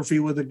biography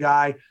with a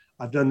guy.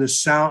 I've done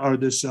this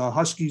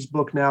Huskies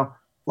book now.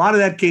 A lot of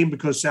that came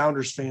because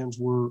Sounders fans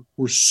were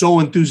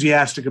so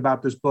enthusiastic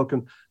about this book,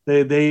 and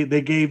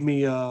they gave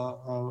me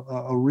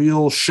a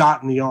real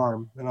shot in the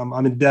arm, and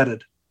I'm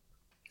indebted.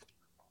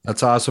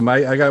 That's awesome.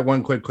 I got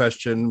one quick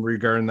question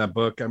regarding that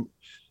book,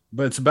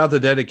 but it's about the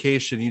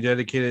dedication. You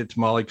dedicated it to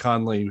Molly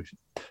Conley.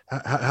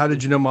 How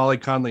did you know Molly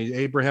Conley?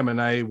 Abraham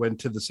and I went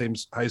to the same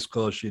high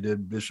school as she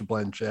did, Bishop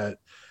Blanchette.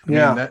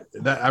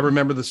 I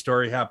remember the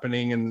story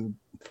happening, and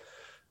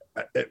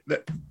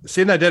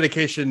seeing that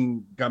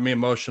dedication got me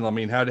emotional. I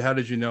mean, how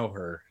did you know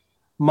her?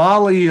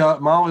 Molly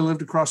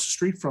lived across the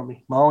street from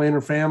me. Molly and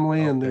her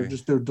family, and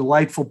they're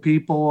delightful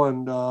people,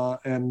 and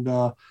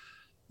her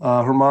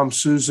mom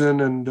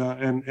Susan,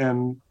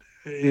 and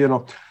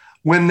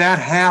when that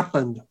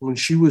happened, when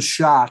she was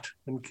shot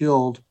and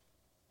killed,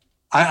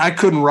 I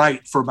couldn't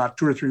write for about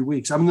 2 or 3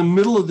 weeks. I'm in the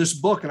middle of this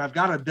book, and I've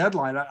got a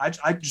deadline.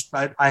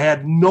 I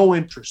had no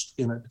interest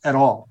in it at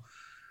all.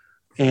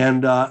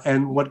 And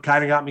what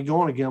kind of got me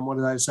going again, what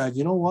did I decide?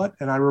 You know what?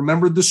 And I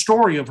remembered the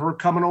story of her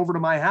coming over to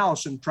my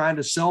house and trying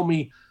to sell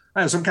me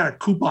some kind of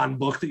coupon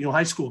book that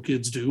high school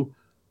kids do.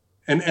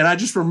 And I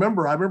just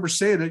remember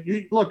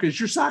saying, look, is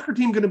your soccer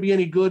team going to be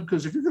any good?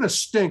 Because if you're going to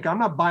stink, I'm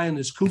not buying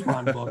this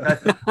coupon book.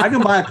 I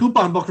can buy a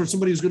coupon book from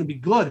somebody who's going to be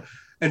good.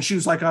 And she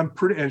was like, I'll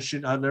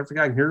never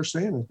forget, I can hear her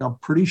saying it. I'm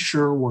pretty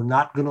sure we're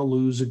not going to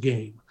lose a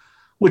game,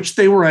 which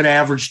they were an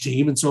average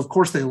team. And so, of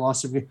course, they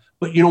lost a game.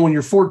 But, when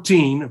you're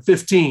 14,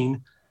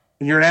 15,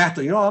 and you're an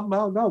athlete, no,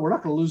 we're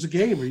not going to lose a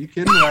game. Are you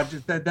kidding me?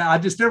 I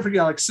just never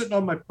forget, like sitting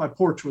on my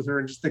porch with her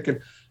and just thinking,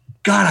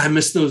 God, I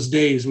miss those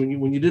days when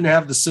you didn't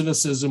have the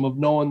cynicism of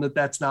knowing that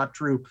that's not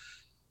true.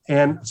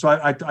 And so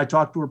I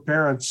talked to her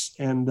parents,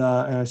 and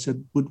I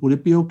said, would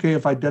it be okay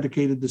if I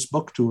dedicated this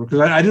book to her?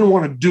 Because I didn't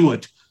want to do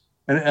it.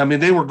 And I mean,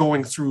 they were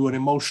going through an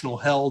emotional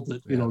hell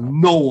that,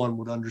 no one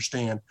would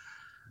understand.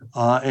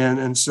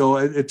 And so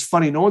it's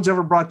funny. No one's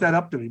ever brought that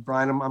up to me,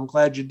 Brian. I'm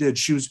glad you did.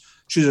 She's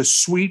a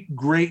sweet,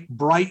 great,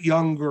 bright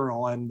young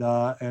girl. And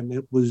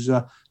it was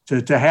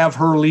to have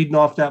her leading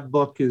off that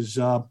book is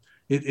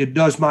it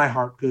does my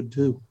heart good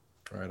too.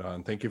 Right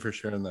on. Thank you for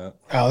sharing that.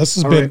 Wow, this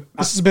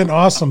has been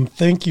awesome.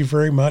 Thank you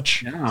very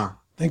much. Yeah.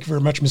 Thank you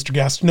very much, Mr.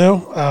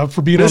 Gastineau,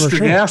 for being on the show.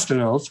 Mr.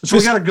 Gastineau. So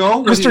we got to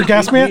go. Mr.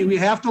 Gasman? We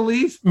have to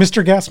leave?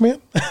 Mr.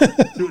 Gasman?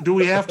 Do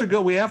we have to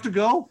go? We have to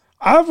go?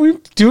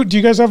 Do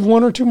you guys have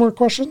one or two more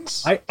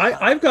questions?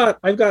 I've got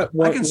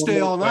one. I can stay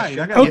all night.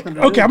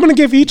 Okay, I'm going to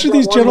give each of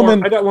these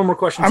gentlemen. I got one more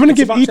question. I'm going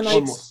to give each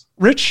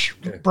Rich,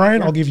 okay.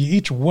 Brian. I'll give you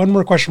each one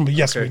more question. But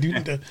yes, we do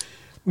need to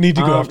need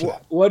to go after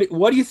that.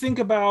 What do you think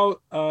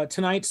about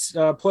tonight's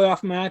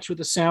playoff match with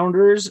the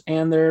Sounders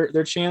and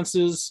their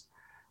chances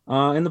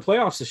in the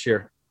playoffs this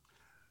year?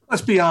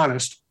 Let's be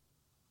honest.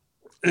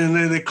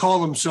 And they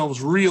call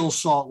themselves real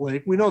Salt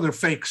Lake. We know they're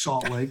fake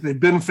Salt Lake. They've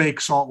been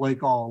fake Salt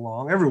Lake all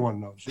along. Everyone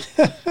knows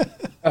it.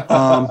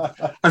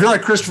 I feel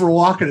like Christopher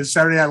Walken at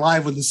Saturday Night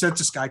Live when the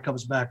census guy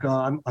comes back.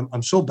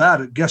 I'm so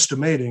bad at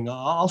guesstimating.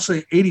 I'll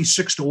say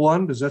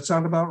 86-1. Does that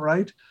sound about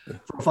right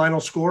for a final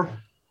score?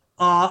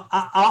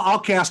 I'll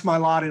cast my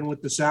lot in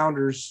with the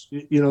Sounders.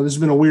 This has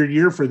been a weird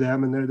year for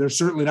them, and they're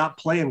certainly not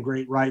playing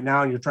great right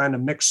now. And you're trying to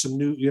mix some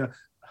new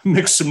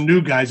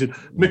guys in,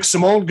 mix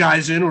some old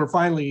guys in who are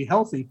finally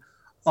healthy.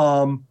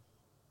 I'll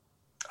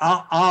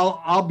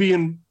be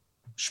in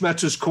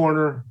Schmetz's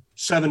corner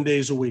 7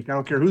 days a week. I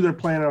don't care who they're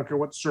playing. I don't care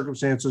what the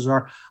circumstances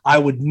are. I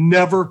would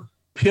never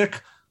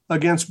pick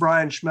against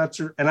Brian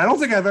Schmetzer. And I don't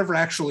think I've ever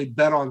actually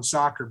bet on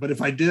soccer, but if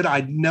I did,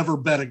 I'd never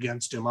bet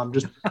against him. I'm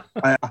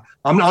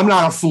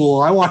not a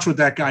fool. I watch what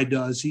that guy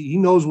does. He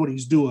knows what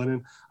he's doing.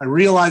 And I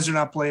realize they're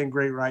not playing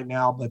great right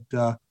now, but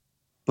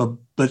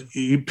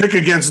you pick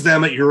against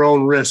them at your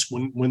own risk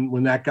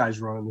when that guy's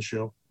running the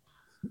show.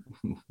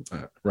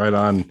 Right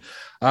on.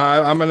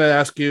 I'm going to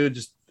ask you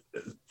just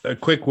a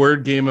quick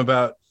word game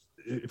about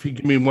if you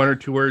give me one or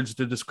two words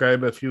to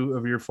describe a few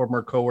of your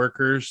former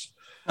coworkers.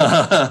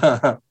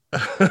 All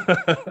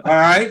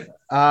right.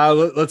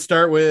 Let's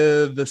start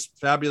with this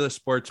fabulous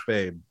sports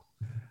babe.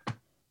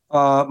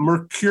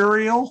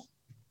 Mercurial,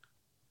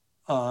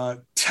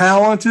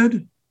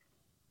 talented,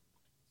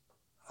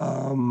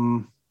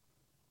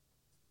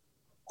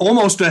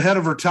 almost ahead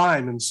of her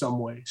time in some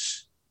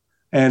ways.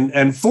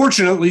 And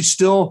fortunately,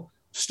 still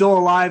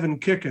alive and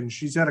kicking.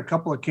 She's had a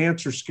couple of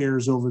cancer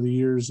scares over the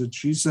years, and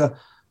she's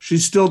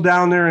still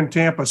down there in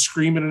Tampa,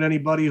 screaming at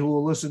anybody who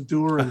will listen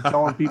to her and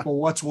telling people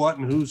what's what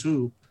and who's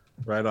who.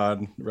 Right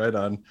on.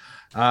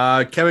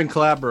 Kevin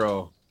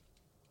Calabro.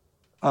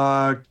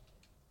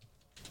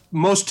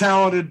 Most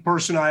talented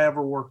person I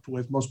ever worked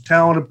with. Most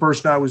talented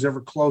person I was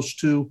ever close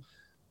to.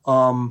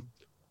 On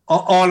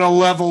a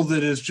level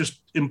that is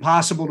just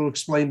impossible to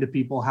explain to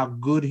people how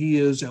good he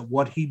is at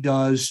what he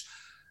does.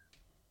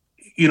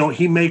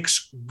 He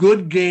makes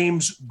good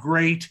games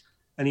great,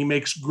 and he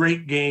makes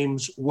great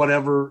games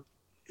whatever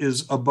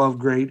is above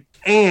great,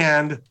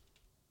 and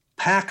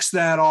packs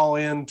that all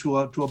into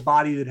a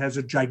body that has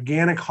a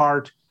gigantic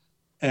heart,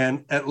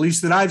 and at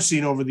least that I've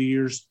seen over the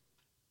years,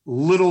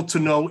 little to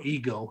no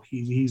ego.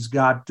 He's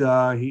got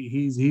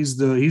he's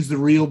the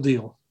real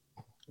deal.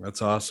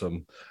 That's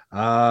awesome.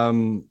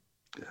 Bob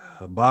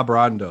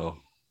Rondo.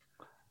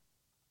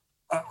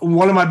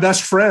 One of my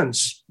best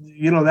friends.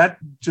 That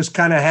just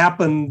kind of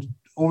happened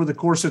over the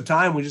course of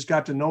time. We just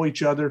got to know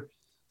each other.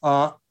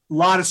 A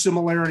lot of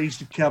similarities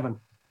to Kevin.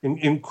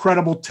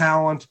 Incredible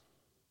talent.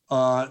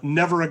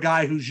 Never a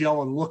guy who's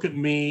yelling, "Look at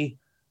me."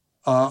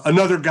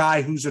 Another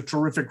guy who's a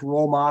terrific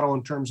role model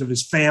in terms of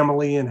his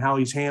family and how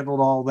he's handled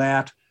all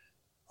that.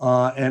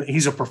 And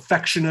he's a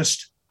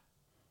perfectionist.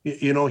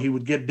 He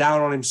would get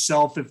down on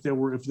himself if there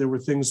were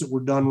things that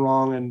were done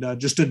wrong, and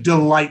just a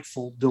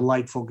delightful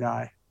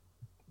guy.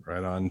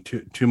 Right on.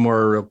 Two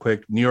more real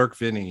quick. New York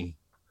Vinny.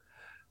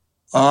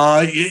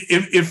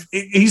 If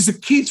he's the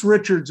Keith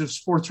Richards of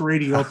sports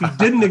radio, if he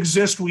didn't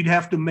exist, we'd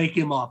have to make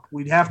him up.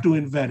 We'd have to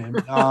invent him.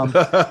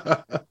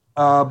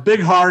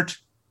 Big heart,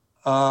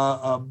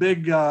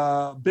 big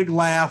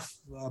laugh,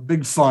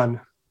 big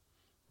fun.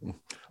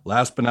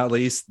 Last but not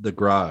least, the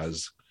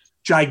Graz.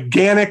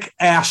 Gigantic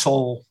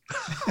asshole.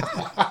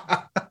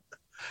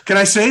 Can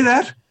I say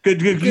that? Good.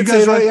 You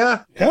guys say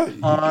that, yeah.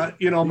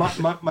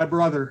 My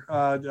brother,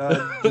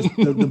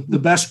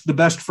 the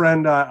best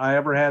friend I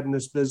ever had in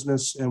this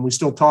business, and we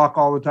still talk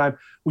all the time.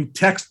 We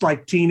text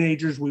like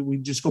teenagers. We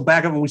just go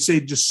back and we say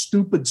just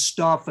stupid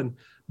stuff and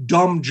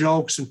dumb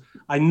jokes. And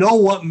I know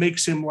what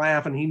makes him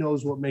laugh, and he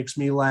knows what makes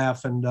me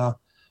laugh. And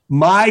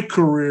my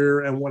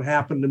career and what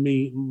happened to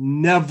me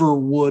never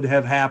would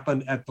have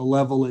happened at the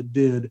level it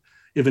did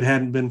if it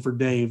hadn't been for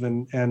Dave.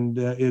 And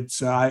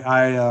it's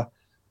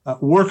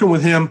working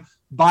with him.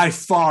 By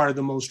far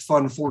the most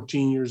fun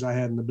 14 years I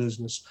had in the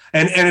business.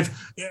 And if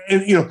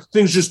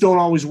things just don't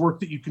always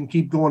work that you can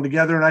keep going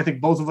together. And I think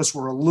both of us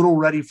were a little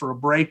ready for a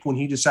break when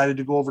he decided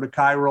to go over to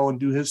Cairo and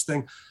do his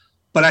thing.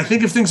 But I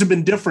think if things had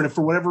been different, if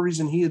for whatever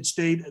reason he had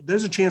stayed,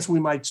 there's a chance we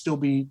might still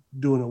be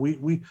doing it.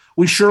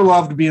 We sure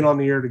loved being on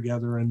the air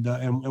together,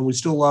 and we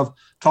still love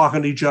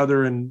talking to each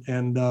other and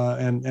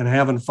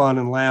having fun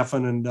and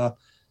laughing. And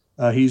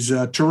he's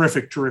a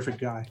terrific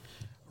guy.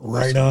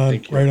 Right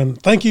on.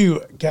 Thank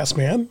you,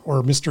 Gasman,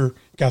 or Mr.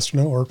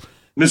 Gastineau, or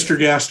Mr.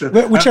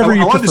 Gastineau. Whichever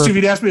you I wanted prefer. to see if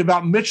he'd asked me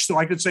about Mitch so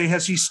I could say,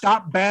 has he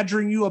stopped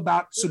badgering you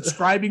about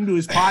subscribing to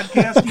his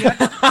podcast yet?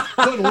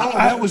 Good Lord,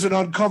 that was an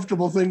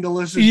uncomfortable thing to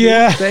listen to.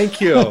 Yeah.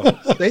 Thank you.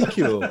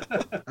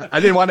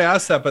 I didn't want to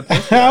ask that, but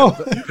thank you.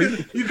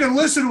 You can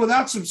listen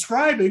without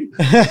subscribing.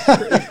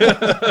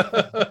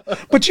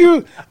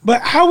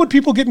 But how would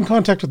people get in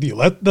contact with you?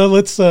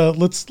 Let's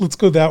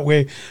go that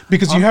way,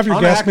 because you have your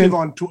I'm Gasman active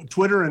on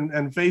Twitter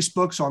and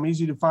Facebook, so I'm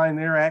easy to find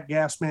there at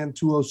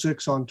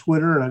Gasman206 on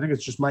Twitter, and I think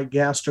it's just Mike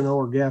Gastineau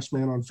or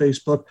Gasman on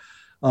Facebook.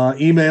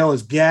 Email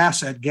is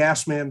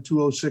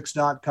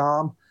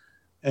gas@gasman206.com.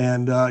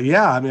 And that's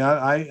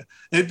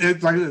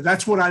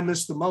what I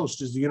miss the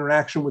most, is the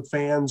interaction with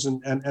fans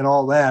and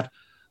all that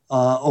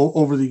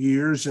over the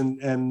years.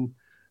 And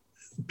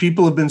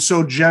people have been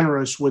so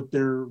generous with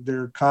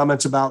their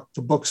comments about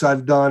the books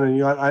I've done.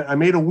 And, I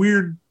made a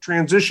weird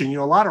transition.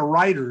 A lot of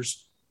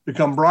writers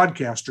become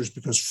broadcasters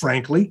because,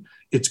 frankly,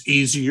 it's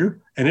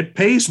easier and it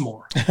pays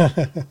more.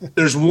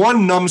 There's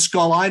one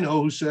numbskull I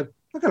know who said,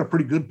 I got a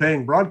pretty good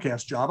paying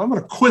broadcast job. I'm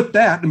going to quit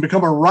that and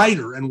become a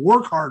writer and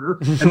work harder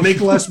and make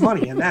less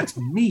money. And that's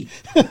me.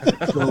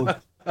 So,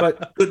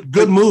 but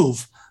good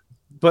move.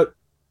 But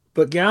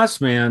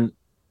Gasman,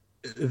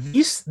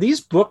 these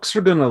books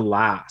are going to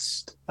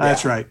last.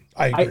 That's right.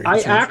 I agree.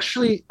 I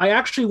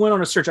actually went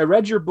on a search. I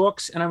read your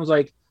books and I was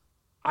like,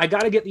 I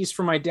got to get these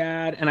for my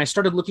dad. And I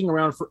started looking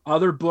around for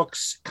other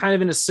books kind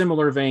of in a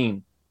similar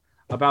vein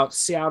about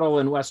Seattle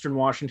and Western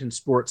Washington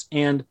sports.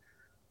 And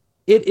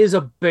it is a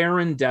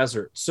barren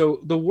desert.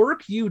 So the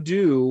work you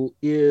do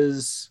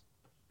is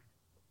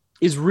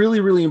really,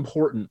 really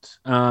important.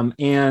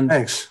 And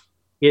thanks.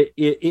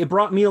 It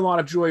brought me a lot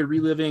of joy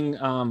reliving,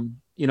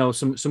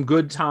 some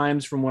good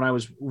times from when I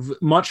was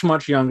much,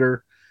 much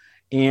younger.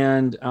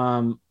 And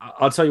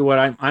I'll tell you what,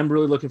 I'm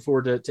really looking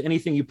forward to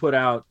anything you put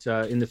out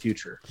in the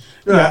future.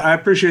 Yeah, I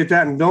appreciate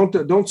that, and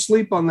don't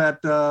sleep on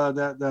that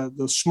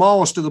the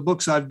smallest of the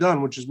books I've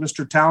done, which is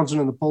Mr. Townsend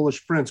and the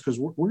Polish Prince, because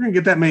we're going to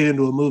get that made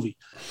into a movie.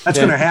 That's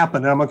going to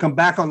happen, and I'm going to come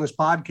back on this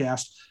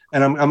podcast.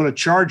 And I'm going to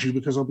charge you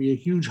because I'll be a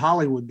huge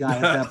Hollywood guy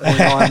at that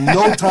point. I'll have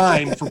no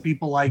time for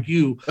people like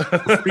you.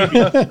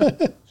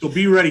 So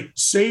be ready.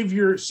 Save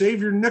your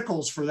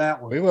nickels for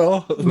that one. We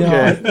will. No,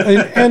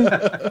 and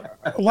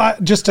a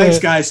lot, thanks,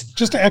 guys.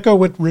 Just to echo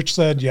what Rich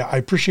said, yeah, I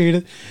appreciate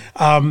it.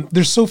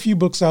 There's so few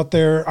books out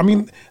there. I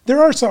mean, there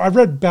are some. I've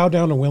read Bow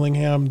Down to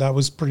Willingham. That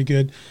was pretty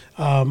good.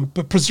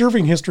 But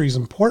preserving history is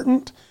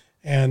important,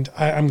 and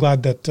I'm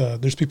glad that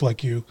there's people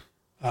like you.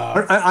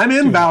 I'm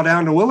in Bow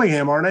Down to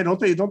Willingham, aren't I?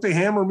 Don't they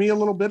hammer me a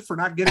little bit for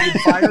not getting him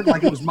fired?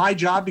 Like it was my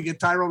job to get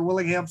Tyrone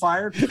Willingham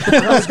fired.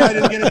 This guy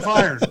didn't get him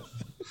fired.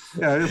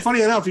 Yeah,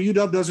 funny enough,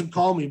 UW doesn't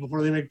call me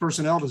before they make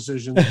personnel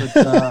decisions.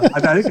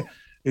 But I think,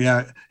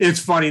 it's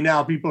funny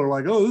now. People are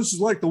like, "Oh, this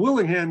is like the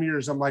Willingham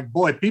years." I'm like,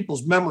 "Boy,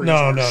 people's memories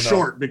are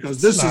short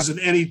because this isn't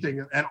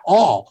anything at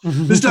all.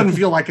 This doesn't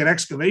feel like an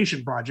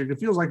excavation project. It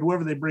feels like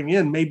whoever they bring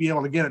in may be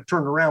able to get it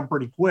turned around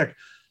pretty quick."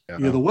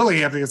 The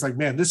Willingham thing, it's like,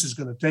 man, this is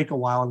going to take a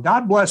while. And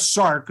God bless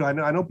Sark. I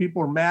know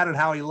people are mad at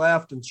how he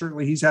left, and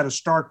certainly he's had a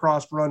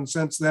star-crossed run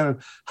since then.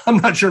 And I'm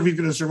not sure if he's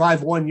going to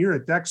survive 1 year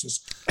at Texas.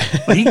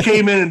 But he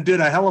came in and did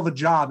a hell of a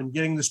job in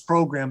getting this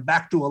program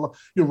back to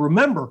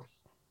remember,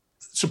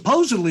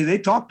 supposedly they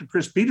talked to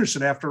Chris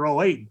Peterson after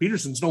 2008. And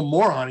Peterson's no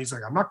moron. He's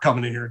like, I'm not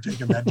coming in here and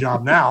taking that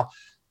job now.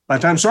 By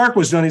the time Sark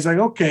was done, he's like,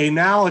 okay,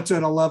 now it's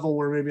at a level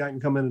where maybe I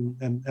can come in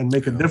and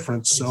make a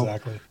difference. So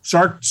exactly.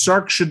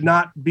 Sark should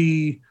not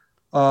be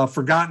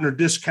forgotten or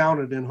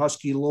discounted in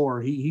Husky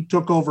lore. He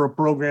took over a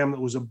program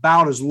that was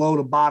about as low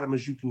to bottom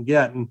as you can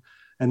get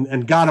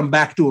and got him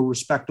back to a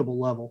respectable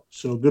level.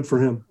 So good for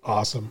him.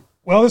 Awesome.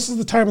 Well, this is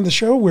the time of the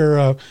show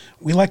where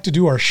we like to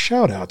do our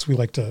shout outs. We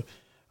like to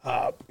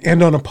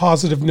end on a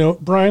positive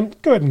note. Brian,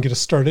 go ahead and get us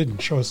started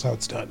and show us how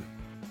it's done.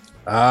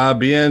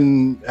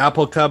 Being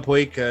Apple Cup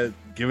week,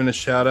 giving a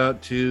shout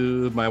out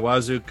to my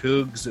Wazoo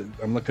Cougs.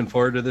 I'm looking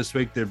forward to this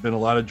week. There've been a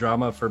lot of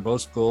drama for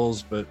both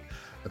schools, but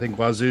I think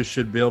Wazoo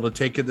should be able to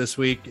take it this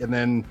week. And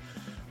then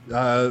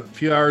a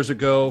few hours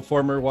ago,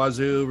 former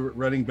Wazoo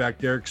running back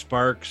Derek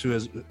Sparks,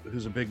 who's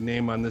a big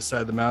name on this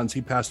side of the mountains, he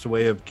passed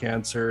away of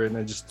cancer. And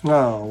I just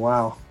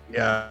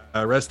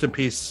rest in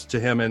peace to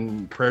him,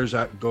 and prayers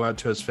go out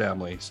to his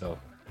family. So,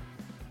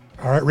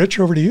 all right, Rich,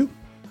 over to you.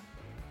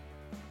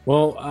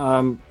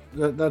 Well,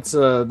 that's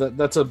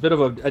a bit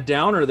of a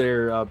downer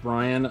there,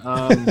 Brian.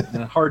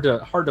 And hard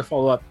to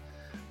follow up.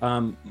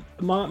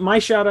 My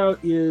shout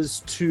out is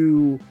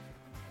to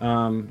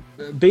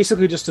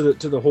basically just to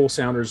the whole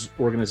Sounders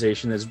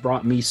organization that's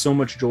brought me so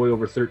much joy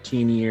over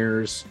 13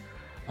 years,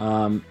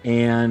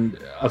 and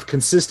of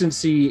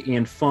consistency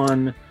and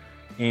fun,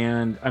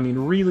 and I mean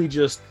really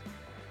just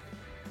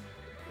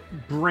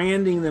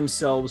branding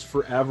themselves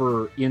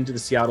forever into the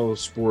Seattle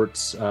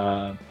sports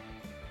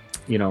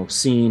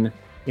scene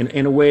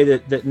in a way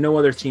that no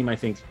other team I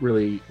think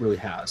really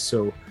has.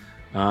 So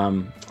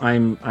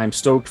I'm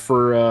stoked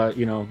for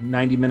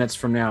 90 minutes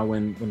from now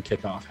when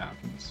kickoff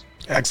happens.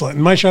 Excellent.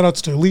 And my shout outs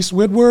to Elise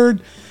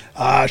Woodward.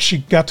 She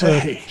got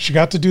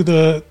to do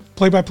the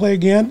play-by-play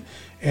again.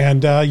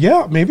 And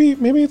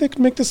maybe they could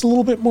make this a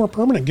little bit more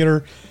permanent. Get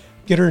her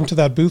into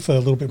that booth a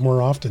little bit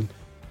more often.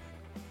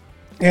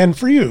 And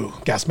for you,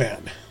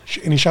 Gasman,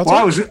 any shouts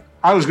out?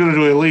 I was going to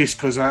do Elise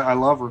because I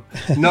love her.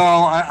 No,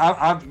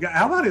 how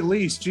about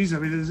Elise? Jeez, I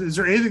mean, is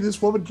there anything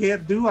this woman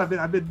can't do? I've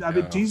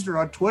been teasing her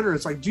on Twitter.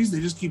 It's like, geez, they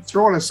just keep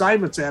throwing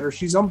assignments at her.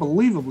 She's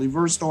unbelievably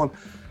versed on.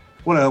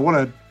 What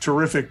a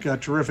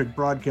terrific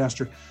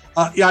broadcaster.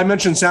 I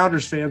mentioned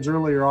Sounders fans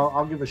earlier.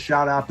 I'll give a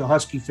shout out to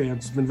Husky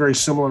fans. It's been very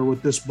similar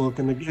with this book.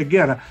 And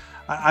again,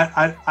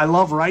 I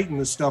love writing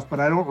this stuff, but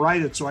I don't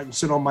write it so I can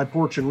sit on my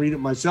porch and read it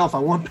myself. I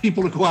want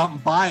people to go out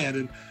and buy it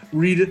and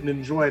read it and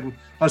enjoy it. And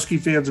Husky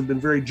fans have been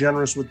very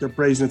generous with their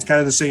praise, and it's kind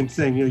of the same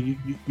thing.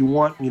 You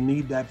want and you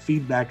need that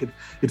feedback.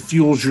 It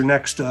fuels your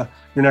next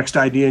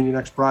idea and your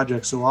next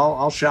project. So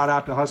I'll shout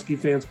out to Husky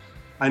fans.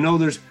 I know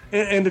there's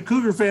and the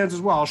Cougar fans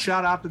as well. I'll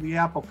shout out to the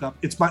Apple Cup.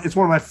 It's one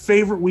of my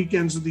favorite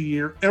weekends of the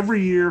year.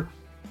 Every year,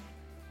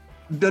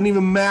 doesn't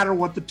even matter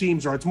what the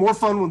teams are. It's more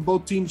fun when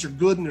both teams are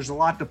good and there's a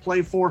lot to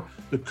play for.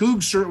 The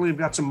Cougs certainly have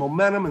got some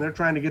momentum and they're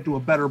trying to get to a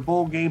better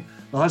bowl game.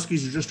 The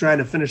Huskies are just trying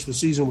to finish the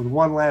season with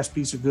one last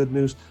piece of good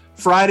news.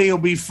 Friday will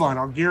be fun.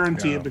 I'll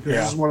guarantee it because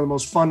this is one of the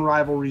most fun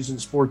rivalries in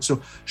sports.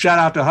 So shout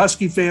out to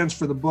Husky fans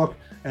for the book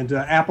and to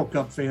Apple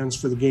Cup fans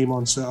for the game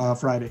on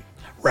Friday.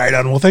 Right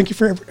on. Well, thank you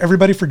for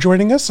everybody for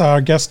joining us.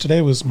 Our guest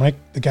today was Mike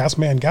the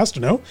Gasman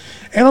Gastineau.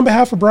 And on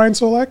behalf of Brian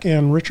Solak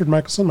and Richard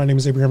Michelson, my name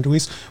is Abraham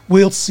DeWeese.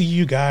 We'll see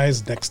you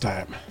guys next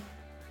time.